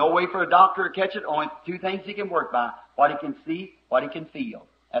 no way for a doctor to catch it. Only two things he can work by. What he can see, what he can feel.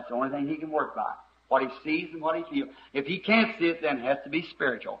 That's the only thing he can work by. What he sees and what he feels. If he can't see it, then it has to be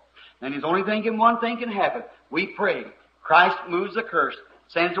spiritual. And his only thing one thing can happen. We pray. Christ moves the curse,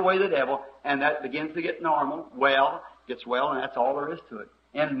 sends away the devil, and that begins to get normal, gets well, and that's all there is to it.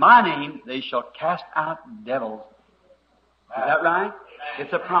 In my name, they shall cast out devils. Is that right?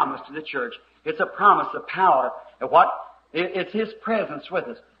 It's a promise to the church. It's a promise of power. It's His presence with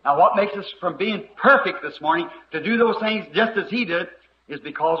us. Now, what makes us from being perfect this morning to do those things just as He did is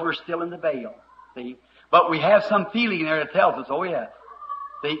because we're still in the veil. See? But we have some feeling there that tells us, oh yeah.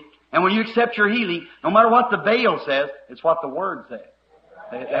 See? And when you accept your healing, no matter what the veil says, it's what the Word says.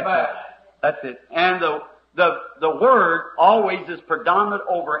 That's it. And the Word always is predominant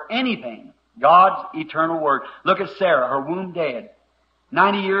over anything. God's eternal Word. Look at Sarah, her womb dead.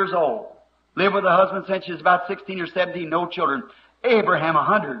 90 years old. Lived with a husband since she was about 16 or 17, no children. Abraham,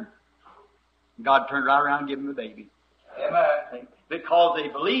 100. God turned right around and gave him a baby. Amen. Because they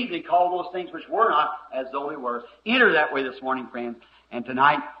believed, they called those things which were not as though they were. Enter that way this morning, friends. And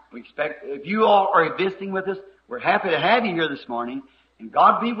tonight, we expect, if you all are visiting with us, we're happy to have you here this morning. And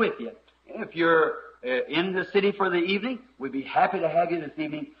God be with you. If you're in the city for the evening, we'd be happy to have you this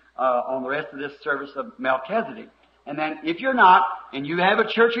evening on the rest of this service of Melchizedek. And then if you're not, and you have a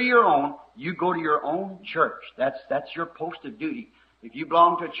church of your own, you go to your own church. That's your post of duty. If you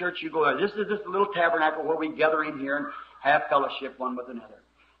belong to a church, you go there. This is just a little tabernacle where we gather in here and have fellowship one with another.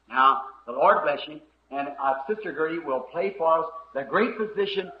 Now, the Lord bless you. And Sister Gertie will play for us. The great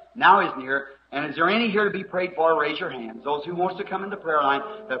physician now is near. And is there any here to be prayed for? Raise your hands. Those who wants to come in the prayer line,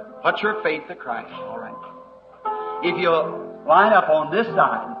 to put your faith to Christ. All right. If you'll line up on this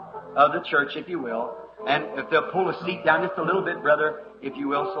side of the church, if you will, and if they'll pull a seat down just a little bit, brother, if you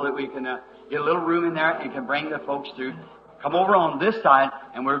will, so that we can get a little room in there and can bring the folks through. Come over on this side,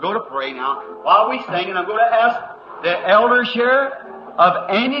 and we're going to pray now. While we sing, and I'm going to ask the elders here of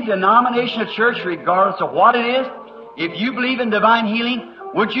any denomination of church, regardless of what it is, if you believe in divine healing,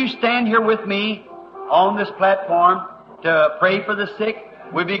 would you stand here with me on this platform to pray for the sick?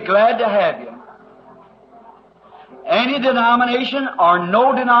 We'd be glad to have you. Any denomination or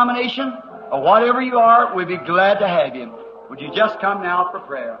no denomination, or whatever you are, we'd be glad to have you. Would you just come now for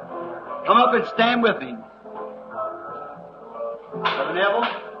prayer? Come up and stand with me. Brother Neville,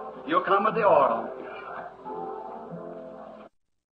 you'll come with the oil.